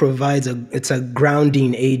community provides it's a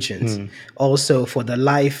grounding agent also for the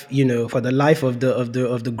life, for the life of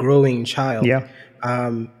the growing child. Yeah.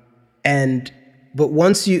 But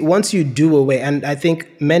once you do away, and I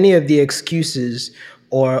think many of the excuses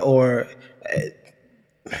or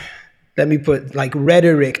let me put like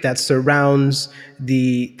rhetoric that surrounds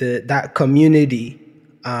that community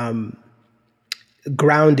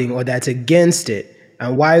grounding, or that's against it,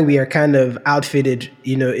 and why we are kind of outfitted,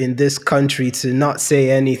 in this country to not say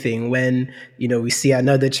anything when, we see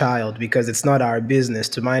another child, because it's not our business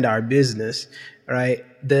to mind our business, right?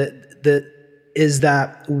 Is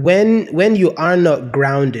that when you are not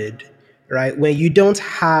grounded, right? When you don't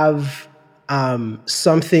have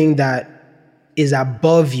something that is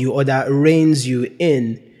above you or that reins you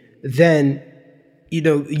in, then,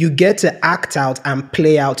 you get to act out and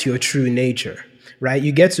play out your true nature. Right,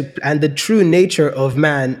 and the true nature of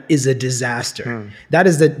man is a disaster. That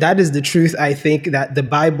is the truth. I think that the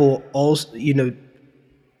Bible also,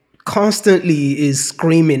 constantly is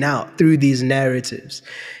screaming out through these narratives.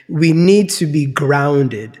 We need to be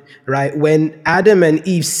grounded, right? When Adam and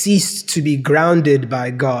Eve ceased to be grounded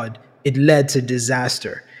by God, it led to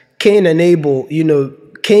disaster. Cain and Abel,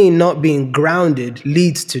 Cain not being grounded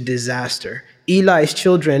leads to disaster. Eli's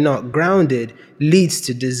children not grounded leads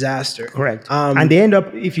to disaster. Correct. And they end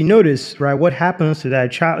up, if you notice, right, what happens to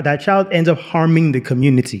that child? That child ends up harming the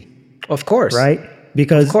community. Of course. Right?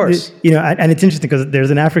 Because, of course. And it's interesting because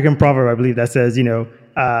there's an African proverb, I believe, that says,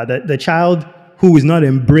 the child who is not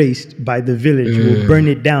embraced by the village will burn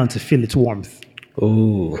it down to feel its warmth.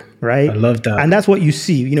 Oh, right. I love that. And that's what you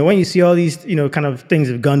see. When you see all these, kind of things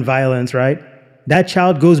of gun violence, right? That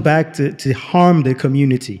child goes back to harm the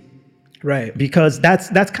community. Right. Because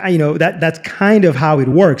that's kind of how it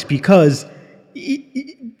works, because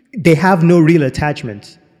they have no real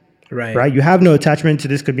attachment. Right. Right. You have no attachment to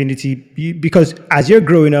this community because as you're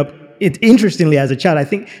growing up, interestingly, as a child, I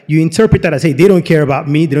think you interpret that as, hey, they don't care about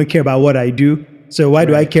me. They don't care about what I do. So why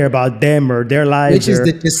do I care about them or their lives? Which is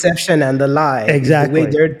the deception and the lie. Exactly. The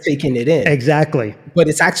way they're taking it in. Exactly. But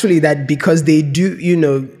it's actually that because they do,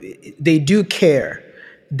 they do care.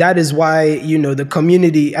 That is why, the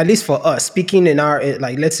community, at least for us, speaking in our,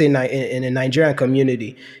 like, let's say in a Nigerian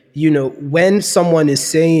community, when someone is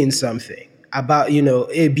saying something about,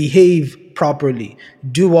 behave properly,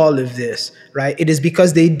 do all of this, right? It is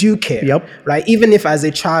because they do care, Yep. right? Even if as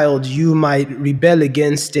a child you might rebel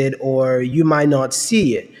against it or you might not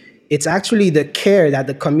see it, it's actually the care that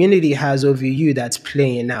the community has over you that's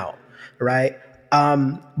playing out, right?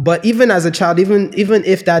 But even as a child, even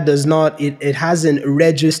if that does not, it hasn't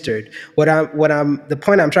registered. The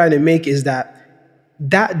point I'm trying to make is that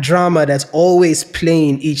drama that's always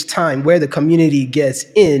playing each time, where the community gets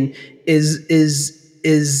in, is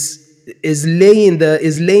laying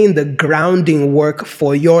the grounding work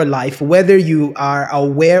for your life, whether you are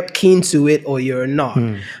aware, keen to it, or you're not,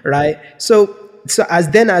 right? So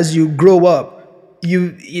as you grow up,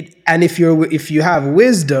 and if you have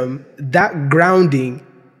wisdom, that grounding,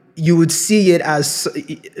 you would see it as,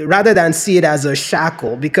 rather than see it as a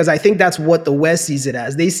shackle, because I think that's what the West sees it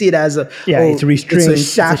as. They see it as it's restraint. It's a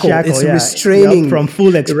shackle. It's yeah. restraining from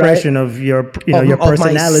full expression, right, of your, your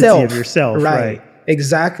personality, of yourself, right?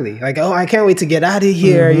 Exactly. Like, oh, I can't wait to get out of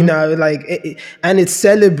here, and it's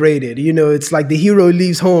celebrated. It's like the hero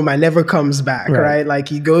leaves home and never comes back, right? Like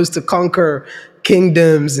he goes to conquer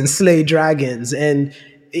kingdoms and slay dragons and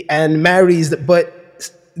marries, but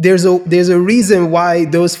there's a reason why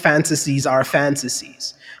those fantasies are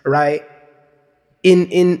fantasies, right?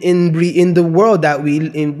 In the world that we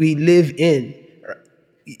live in,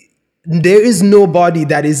 there is nobody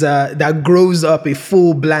that grows up a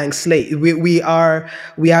full blank slate. We ought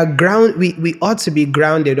to be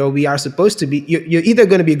grounded, or we are supposed to be. You're either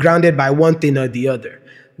going to be grounded by one thing or the other.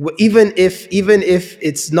 Even if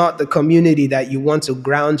it's not the community that you want to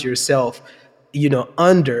ground yourself,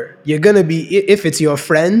 under, you're going to be, if it's your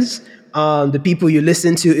friends, the people you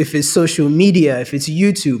listen to, if it's social media, if it's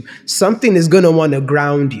YouTube, something is going to want to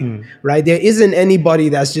ground you, right? There isn't anybody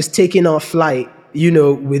that's just taking off flight,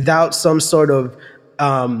 without some sort of,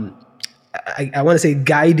 I want to say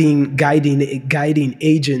guiding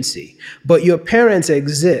agency. But your parents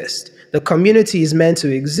exist. The community is meant to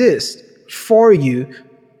exist for you,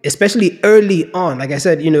 especially early on. Like I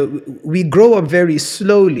said, we grow up very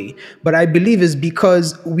slowly, but I believe it's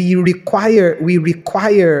because we require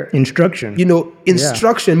instruction,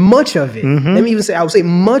 instruction, much of it. Let me even say, I would say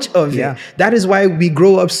much of it. That is why we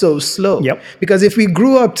grow up so slow. Yep. Because if we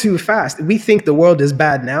grew up too fast, we think the world is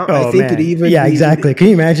bad now. I think it even. Yeah, exactly. Can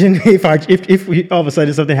you imagine if we, all of a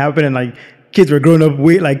sudden something happened and like kids were growing up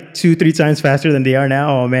way like 2-3 times faster than they are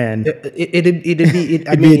now? Oh man. It'd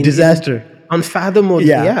be a disaster. Unfathomable,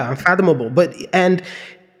 unfathomable. But and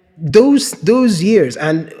those years,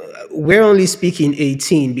 and we're only speaking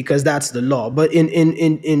 18 because that's the law. But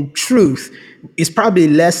in truth, it's probably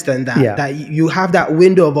less than that. Yeah. That you have that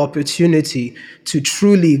window of opportunity to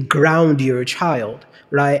truly ground your child,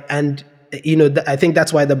 right? And I think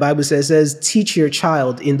that's why the Bible says, teach your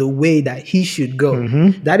child in the way that he should go.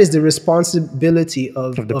 That is the responsibility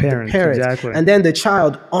of the parents. Exactly. And then the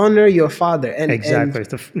child, honor your father. Exactly.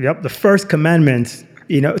 The first commandment,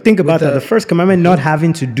 think about that. The first commandment not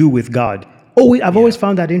having to do with God. I've always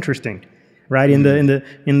found that interesting, right? In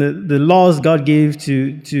the laws God gave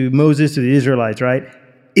to Moses, to the Israelites, right?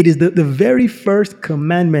 It is the very first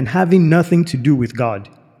commandment having nothing to do with God.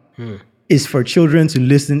 Is for children to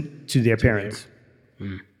listen to their parents,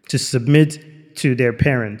 to submit to their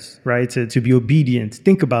parents, right? To be obedient.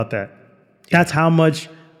 Think about that. That's how much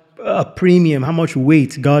a premium, how much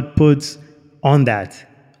weight God puts on that,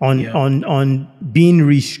 on being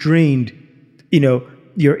restrained,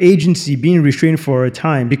 your agency being restrained for a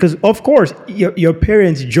time. Because of course, your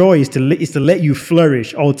parents' joy is to let you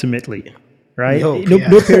flourish ultimately. Right?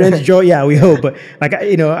 No parent's joy. Yeah, we hope. But like,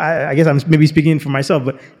 I guess I'm maybe speaking for myself,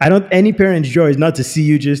 but any parent's joy is not to see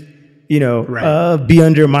you just, be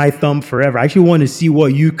under my thumb forever. I actually want to see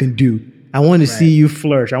what you can do. I want to see you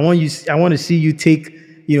flourish. I want to see you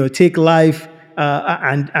take life,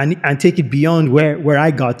 and take it beyond where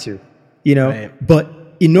I got to, but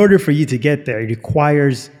in order for you to get there, it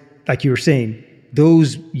requires, like you were saying,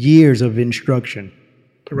 those years of instruction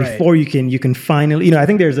before you can finally, I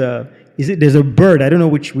think there's a bird, I don't know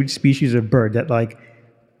which species of bird, that like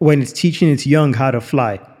when it's teaching its young how to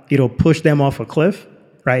fly, it'll push them off a cliff,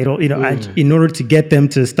 right? It'll, and in order to get them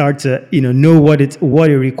to start to, know what it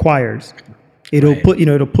requires, it'll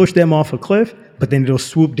it'll push them off a cliff, but then it'll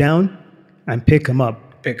swoop down and pick them up,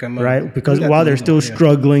 right? Because while they're still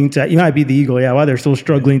struggling to, it might be the eagle, while they're still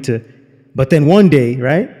struggling to, but then one day,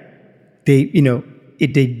 right? They,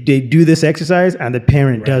 they do this exercise and the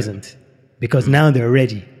parent doesn't, because now they're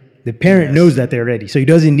ready. The parent knows that they're ready. So he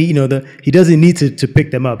doesn't need, he doesn't need to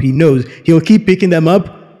pick them up. He knows he'll keep picking them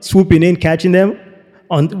up, swooping in, catching them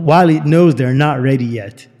while he knows they're not ready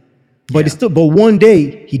yet. But but one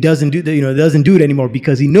day he doesn't do it anymore,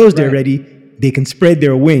 because he knows they're ready. They can spread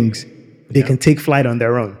their wings they can take flight on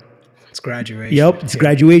their own. It's graduation. Yep, it's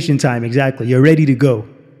graduation time. Exactly. You're ready to go.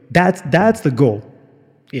 That's the goal.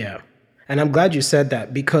 Yeah. And I'm glad you said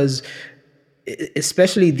that, because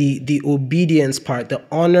especially the obedience part, the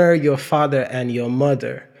honor your father and your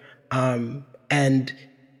mother, and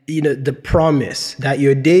the promise that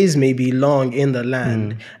your days may be long in the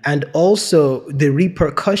land, and also the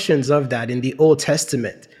repercussions of that in the Old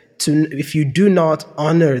Testament. If you do not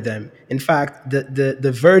honor them, in fact,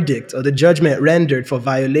 the verdict or the judgment rendered for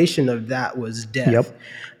violation of that was death. Yep.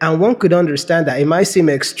 And one could understand that. It might seem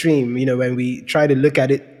extreme, when we try to look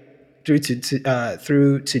at it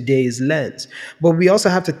through today's lens. But we also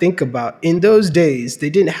have to think about, in those days, they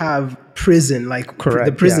didn't have prison, like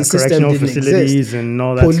the prison system didn't exist. And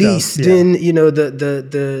all that Police stuff. didn't,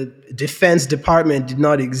 the Defense Department did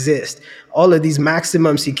not exist. All of these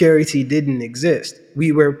maximum security didn't exist.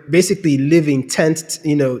 We were basically living tent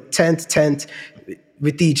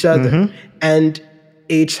with each other. And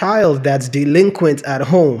a child that's delinquent at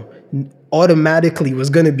home automatically was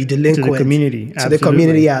going to be delinquent to the community, to the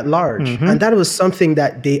community at large. And that was something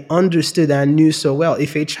that they understood and knew so well.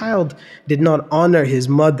 If a child did not honor his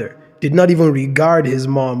mother, did not even regard his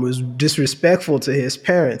mom, was disrespectful to his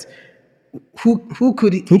parents, who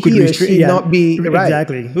could he or she not be right?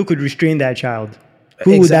 Exactly. Who could restrain that child?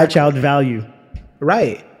 Who would that child value?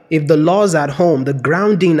 Right. If the laws at home, the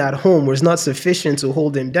grounding at home was not sufficient to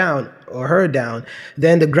hold him down or her down,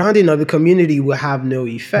 then the grounding of the community will have no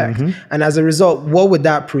effect. And as a result, what would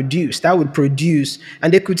that produce? That would produce,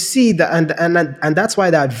 and they could see that, and that's why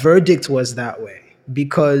that verdict was that way.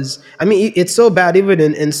 Because it's so bad, even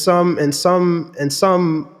in some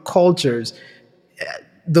cultures,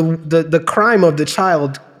 the crime of the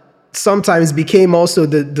child sometimes became also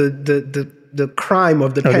the crime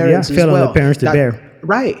of the parents as well. Fell on the parents to bear.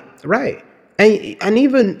 Right. And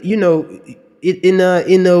even,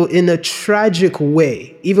 in a tragic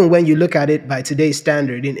way, even when you look at it by today's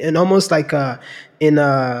standard, in almost like I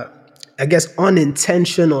guess,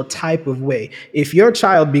 unintentional type of way. If your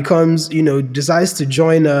child becomes, decides to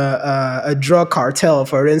join a drug cartel,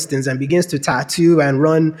 for instance, and begins to tattoo and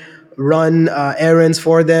run errands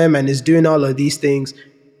for them and is doing all of these things,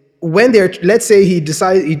 when let's say he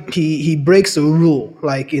decides he breaks a rule,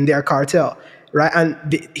 like in their cartel, right? And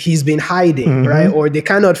he's been hiding, right? Or they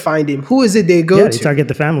cannot find him. Who is it they go to? They target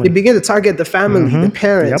the family. They begin to target the family, the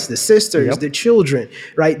parents, the sisters, the children,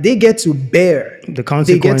 right? They get to bear the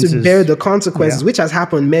consequences. Which has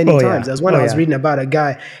happened many times. As when I was reading about a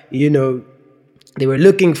guy, they were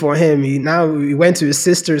looking for him. He went to his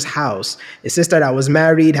sister's house. His sister that was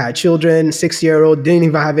married, had children, 6-year-old, didn't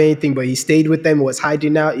even have anything, but he stayed with them, was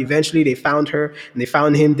hiding out. Eventually they found her and they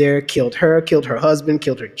found him there, killed her husband,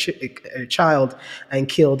 killed her child, and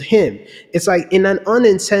killed him. It's like in an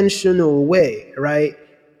unintentional way, right?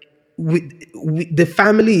 The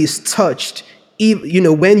family is touched,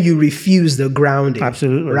 when you refuse the grounding.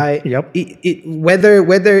 Absolutely. Right? Yep.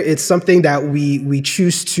 Whether it's something that we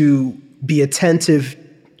choose to be attentive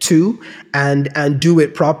to and do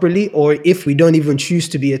it properly, or if we don't even choose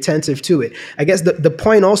to be attentive to it. I guess the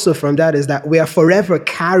point also from that is that we are forever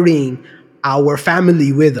carrying our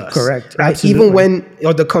family with us. Correct. Right? Absolutely. Even when,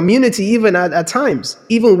 or the community, even at times,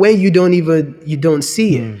 even when you don't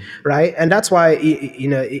see it. Right. And that's why,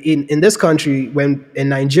 in this country, when a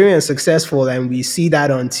Nigerian is successful and we see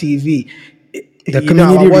that on TV, the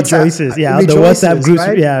community rejoices. The WhatsApp groups,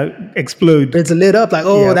 right? Explode. It's lit up like,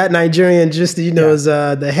 that Nigerian just, is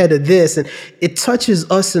the head of this. And it touches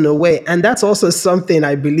us in a way. And that's also something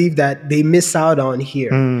I believe that they miss out on here,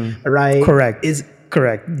 right? Correct.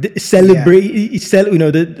 Correct. Celebrate,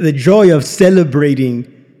 the joy of celebrating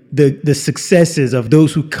the successes of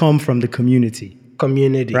those who come from the community.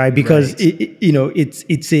 Right? Because,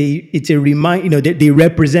 it's a reminder, they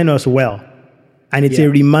represent us well. And it's a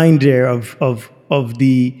reminder of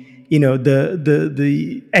the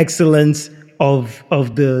the excellence of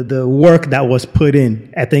the work that was put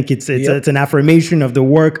in. I think it's an affirmation of the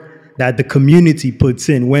work that the community puts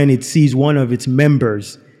in when it sees one of its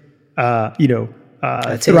members, thriving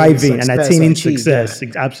and attaining success.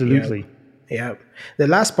 Absolutely. Yeah. The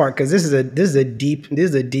last part, because this is a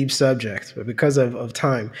deep subject, but because of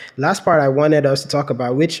time, last part I wanted us to talk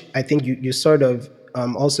about, which I think you sort of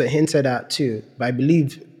also hinted at too, but I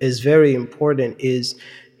believe is very important, is,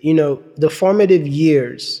 the formative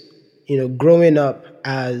years, growing up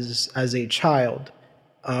as a child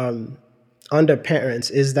under parents,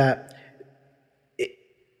 is that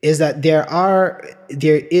there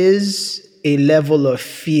is a level of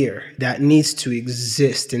fear that needs to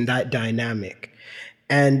exist in that dynamic.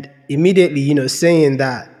 And immediately, saying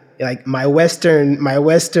that, like my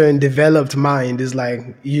Western developed mind is like,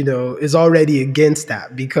 is already against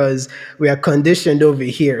that, because we are conditioned over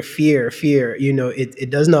here, fear, it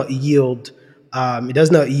does not yield,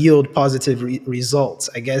 positive results,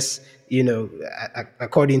 I guess,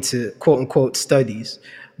 according to quote unquote studies.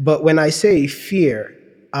 But when I say fear,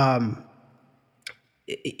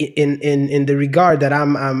 in the regard that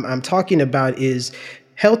I'm talking about is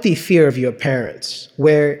healthy fear of your parents,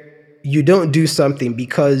 where you don't do something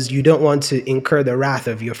because you don't want to incur the wrath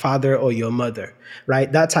of your father or your mother,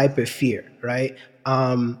 right? That type of fear, right?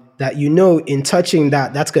 That in touching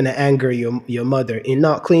that's going to anger your mother. In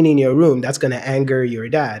not cleaning your room, that's going to anger your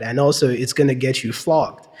dad, and also it's going to get you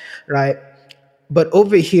flogged, right? But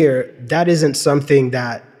over here, that isn't something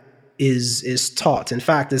that is taught. In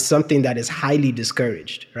fact, it's something that is highly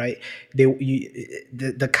discouraged, right?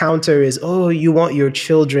 The counter is, oh, you want your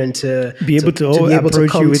children to be able to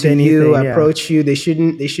come you with to anything, you, approach you. They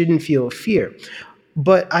shouldn't feel fear.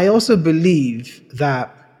 But I also believe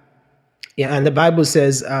that, and the Bible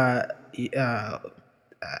says,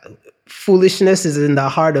 foolishness is in the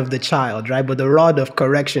heart of the child, right? But the rod of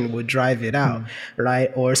correction will drive it out,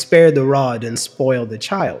 right? Or spare the rod and spoil the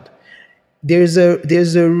child.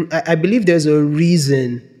 I believe there's a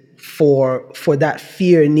reason for that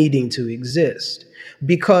fear needing to exist,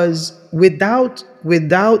 because without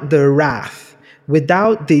the wrath,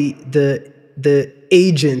 without the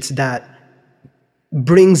agent that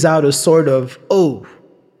brings out a sort of,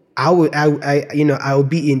 I will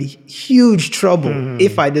be in huge trouble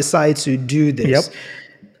if I decide to do this. Yep.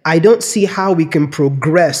 I don't see how we can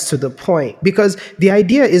progress to the point, because the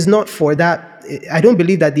idea is not for that. I don't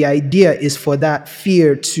believe that the idea is for that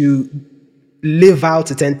fear to live out,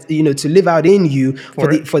 to live out in you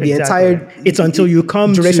for the entire. It's until you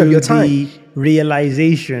come duration to of your time. the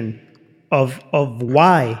realization of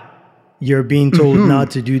why you're being told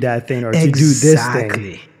not to do that thing or to do this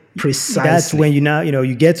thing. Precisely. That's when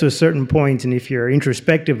you get to a certain point, and if you're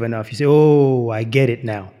introspective enough, you say, "Oh, I get it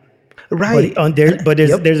now." Right. But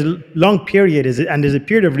there's a long period, and there's a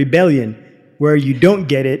period of rebellion where you don't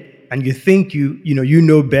get it, and you think you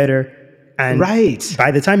know better. And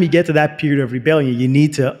by the time you get to that period of rebellion, you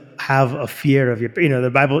need to have a fear of your. The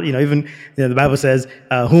Bible. The Bible says,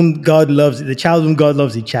 "Whom God loves, the child whom God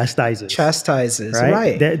loves, He chastises."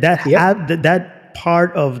 Right. That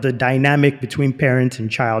part of the dynamic between parent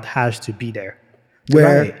and child has to be there,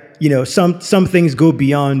 where some things go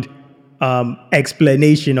beyond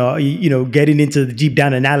explanation, or getting into the deep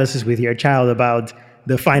down analysis with your child about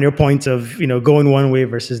the finer points of going one way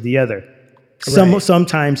versus the other.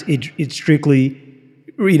 Sometimes it strictly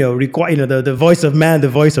require the voice of man, the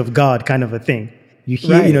voice of God kind of a thing. You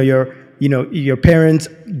hear your parents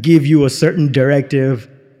give you a certain directive,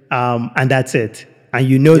 and that's it.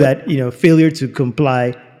 And that failure to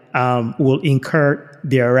comply will incur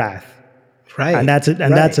their wrath. Right. And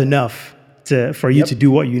that's enough for you to do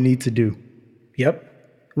what you need to do. Yep.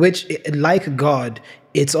 Which, like God,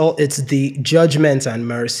 it's the judgment and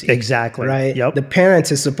mercy. Exactly. Right. Yep. The parent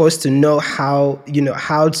is supposed to know how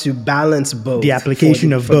to balance both. The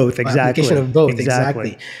application of both. Exactly. Application of both.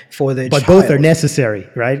 Exactly. For the but child. both are necessary,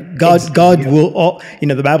 right? God will all.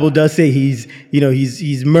 The Bible does say His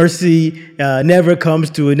mercy never comes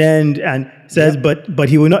to an end, and says, but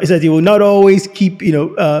He will not. It says He will not always keep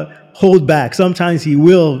hold back. Sometimes He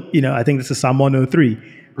will. I think this is Psalm 103.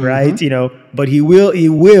 Right, but he will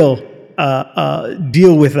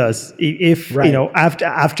deal with us if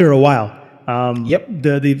after a while.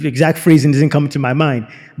 The exact phrasing doesn't come to my mind,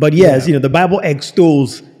 but yes, the Bible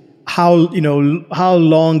extols how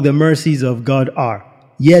long the mercies of God are,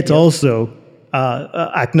 yet also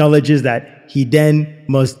acknowledges that He then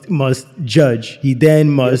must judge. He then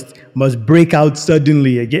must break out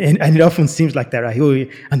suddenly again, and it often seems like that, right?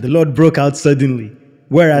 And the Lord broke out suddenly.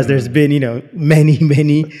 Whereas there's been, many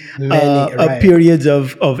periods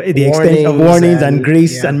of the extent of warnings and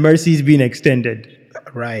grace and mercies being extended.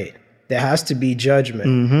 Right. There has to be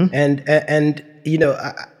judgment. And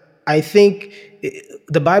I think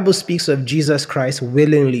the Bible speaks of Jesus Christ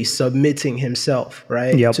willingly submitting Himself,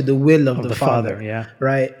 right, to the will of the Father. Yeah.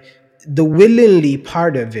 Right. The willingly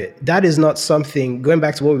part of it, that is not something, going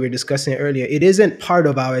back to what we were discussing earlier, it isn't part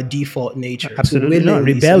of our default nature. Absolutely not.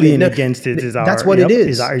 Rebellion against it is that's what it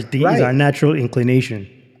is. Is our natural inclination.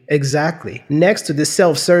 Exactly. Next to the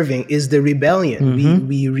self-serving is the rebellion.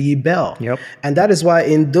 We rebel. Yep. And that is why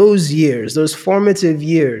in those years, those formative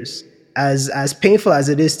years, as painful as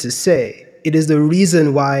it is to say, it is the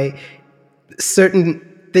reason why certain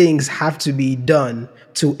things have to be done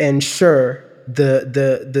to ensure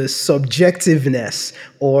the subjectiveness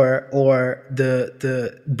or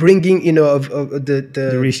the bringing, of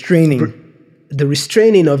the restraining. the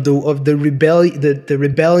restraining of the rebellion, the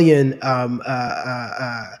rebellion,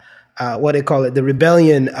 what they call it, the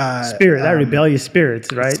rebellion Spirit, that rebellious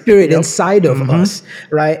spirit, right? Spirit inside of us,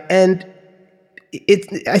 right? And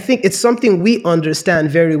I think it's something we understand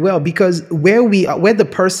very well, because where the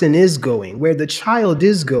person is going, where the child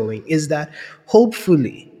is going, is that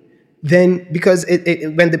hopefully, then, because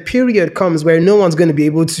when the period comes where no one's going to be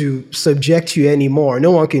able to subject you anymore, no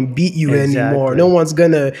one can beat you anymore, no one's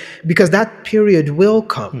going to, because that period will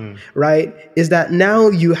come, right? Is that now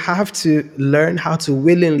you have to learn how to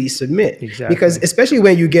willingly submit. Exactly. Because especially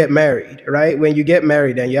when you get married, right? When you get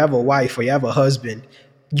married and you have a wife or you have a husband,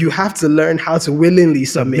 you have to learn how to willingly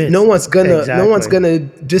submit. No one's gonna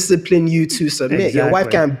discipline you to submit. Your wife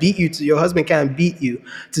can't beat you your husband can't beat you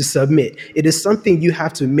to submit. It is something you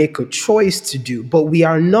have to make a choice to do. But we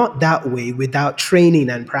are not that way without training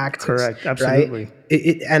and practice. Correct. Absolutely.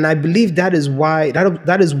 Right? And I believe that is why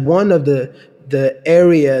that is one of the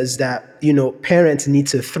areas that parents need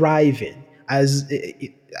to thrive in. As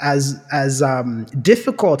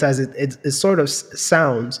difficult as it sort of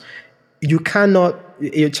sounds, your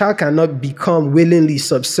child cannot become willingly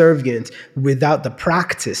subservient without the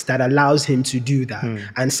practice that allows him to do that.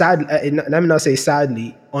 And let me not say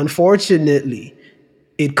sadly, unfortunately,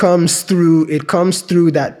 it comes through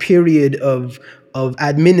that period of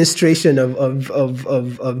administration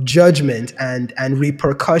of judgment and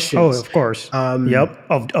repercussions. Oh, of course.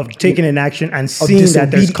 Of taking an action and seeing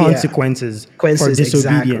that there's consequences for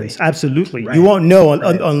disobedience. Exactly. Absolutely. Right. You won't know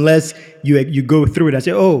unless you go through it and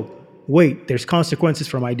say, oh, wait, there's consequences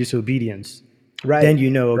for my disobedience. Right. Then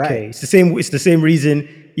okay. Right. It's the same reason,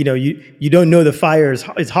 you don't know the fire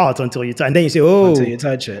is hot until you touch, and then you say, until you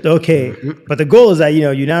touch it. Okay. Mm-hmm. But the goal is that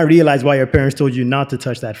you now realize why your parents told you not to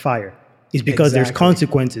touch that fire. It's because there's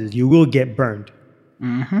consequences. You will get burned.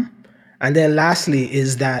 Mm-hmm. And then lastly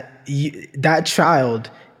is that that child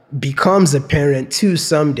becomes a parent too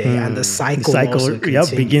someday, and the cycle also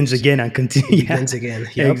continues. Begins again and continues. Begins again.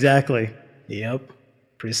 Yep. Exactly. Yep.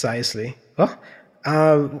 Precisely. Well,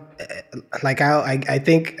 I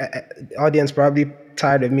think the audience probably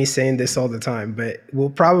tired of me saying this all the time, but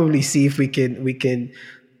we'll probably see if we can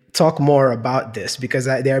talk more about this, because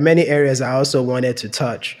there are many areas I also wanted to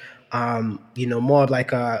touch. More of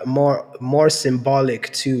like a more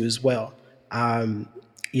symbolic too as well. And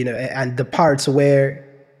the parts where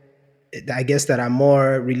I guess that are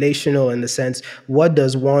more relational, in the sense, what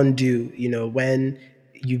does one do, when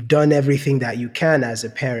you've done everything that you can as a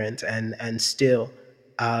parent and still,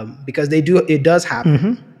 because it does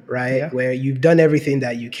happen, right? Yeah. Where you've done everything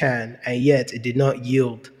that you can and yet it did not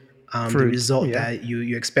yield the result that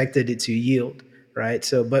you expected it to yield, right?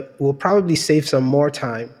 So, but we'll probably save some more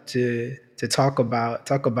time to talk about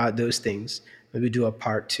those things. Maybe do a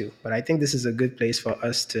part 2. But I think this is a good place for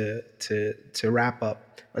us to wrap up.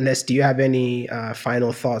 Unless, do you have any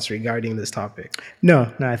final thoughts regarding this topic? No,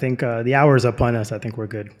 I think the hour is upon us. I think we're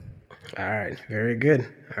good. All right. Very good.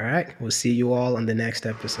 All right. We'll see you all on the next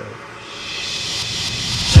episode.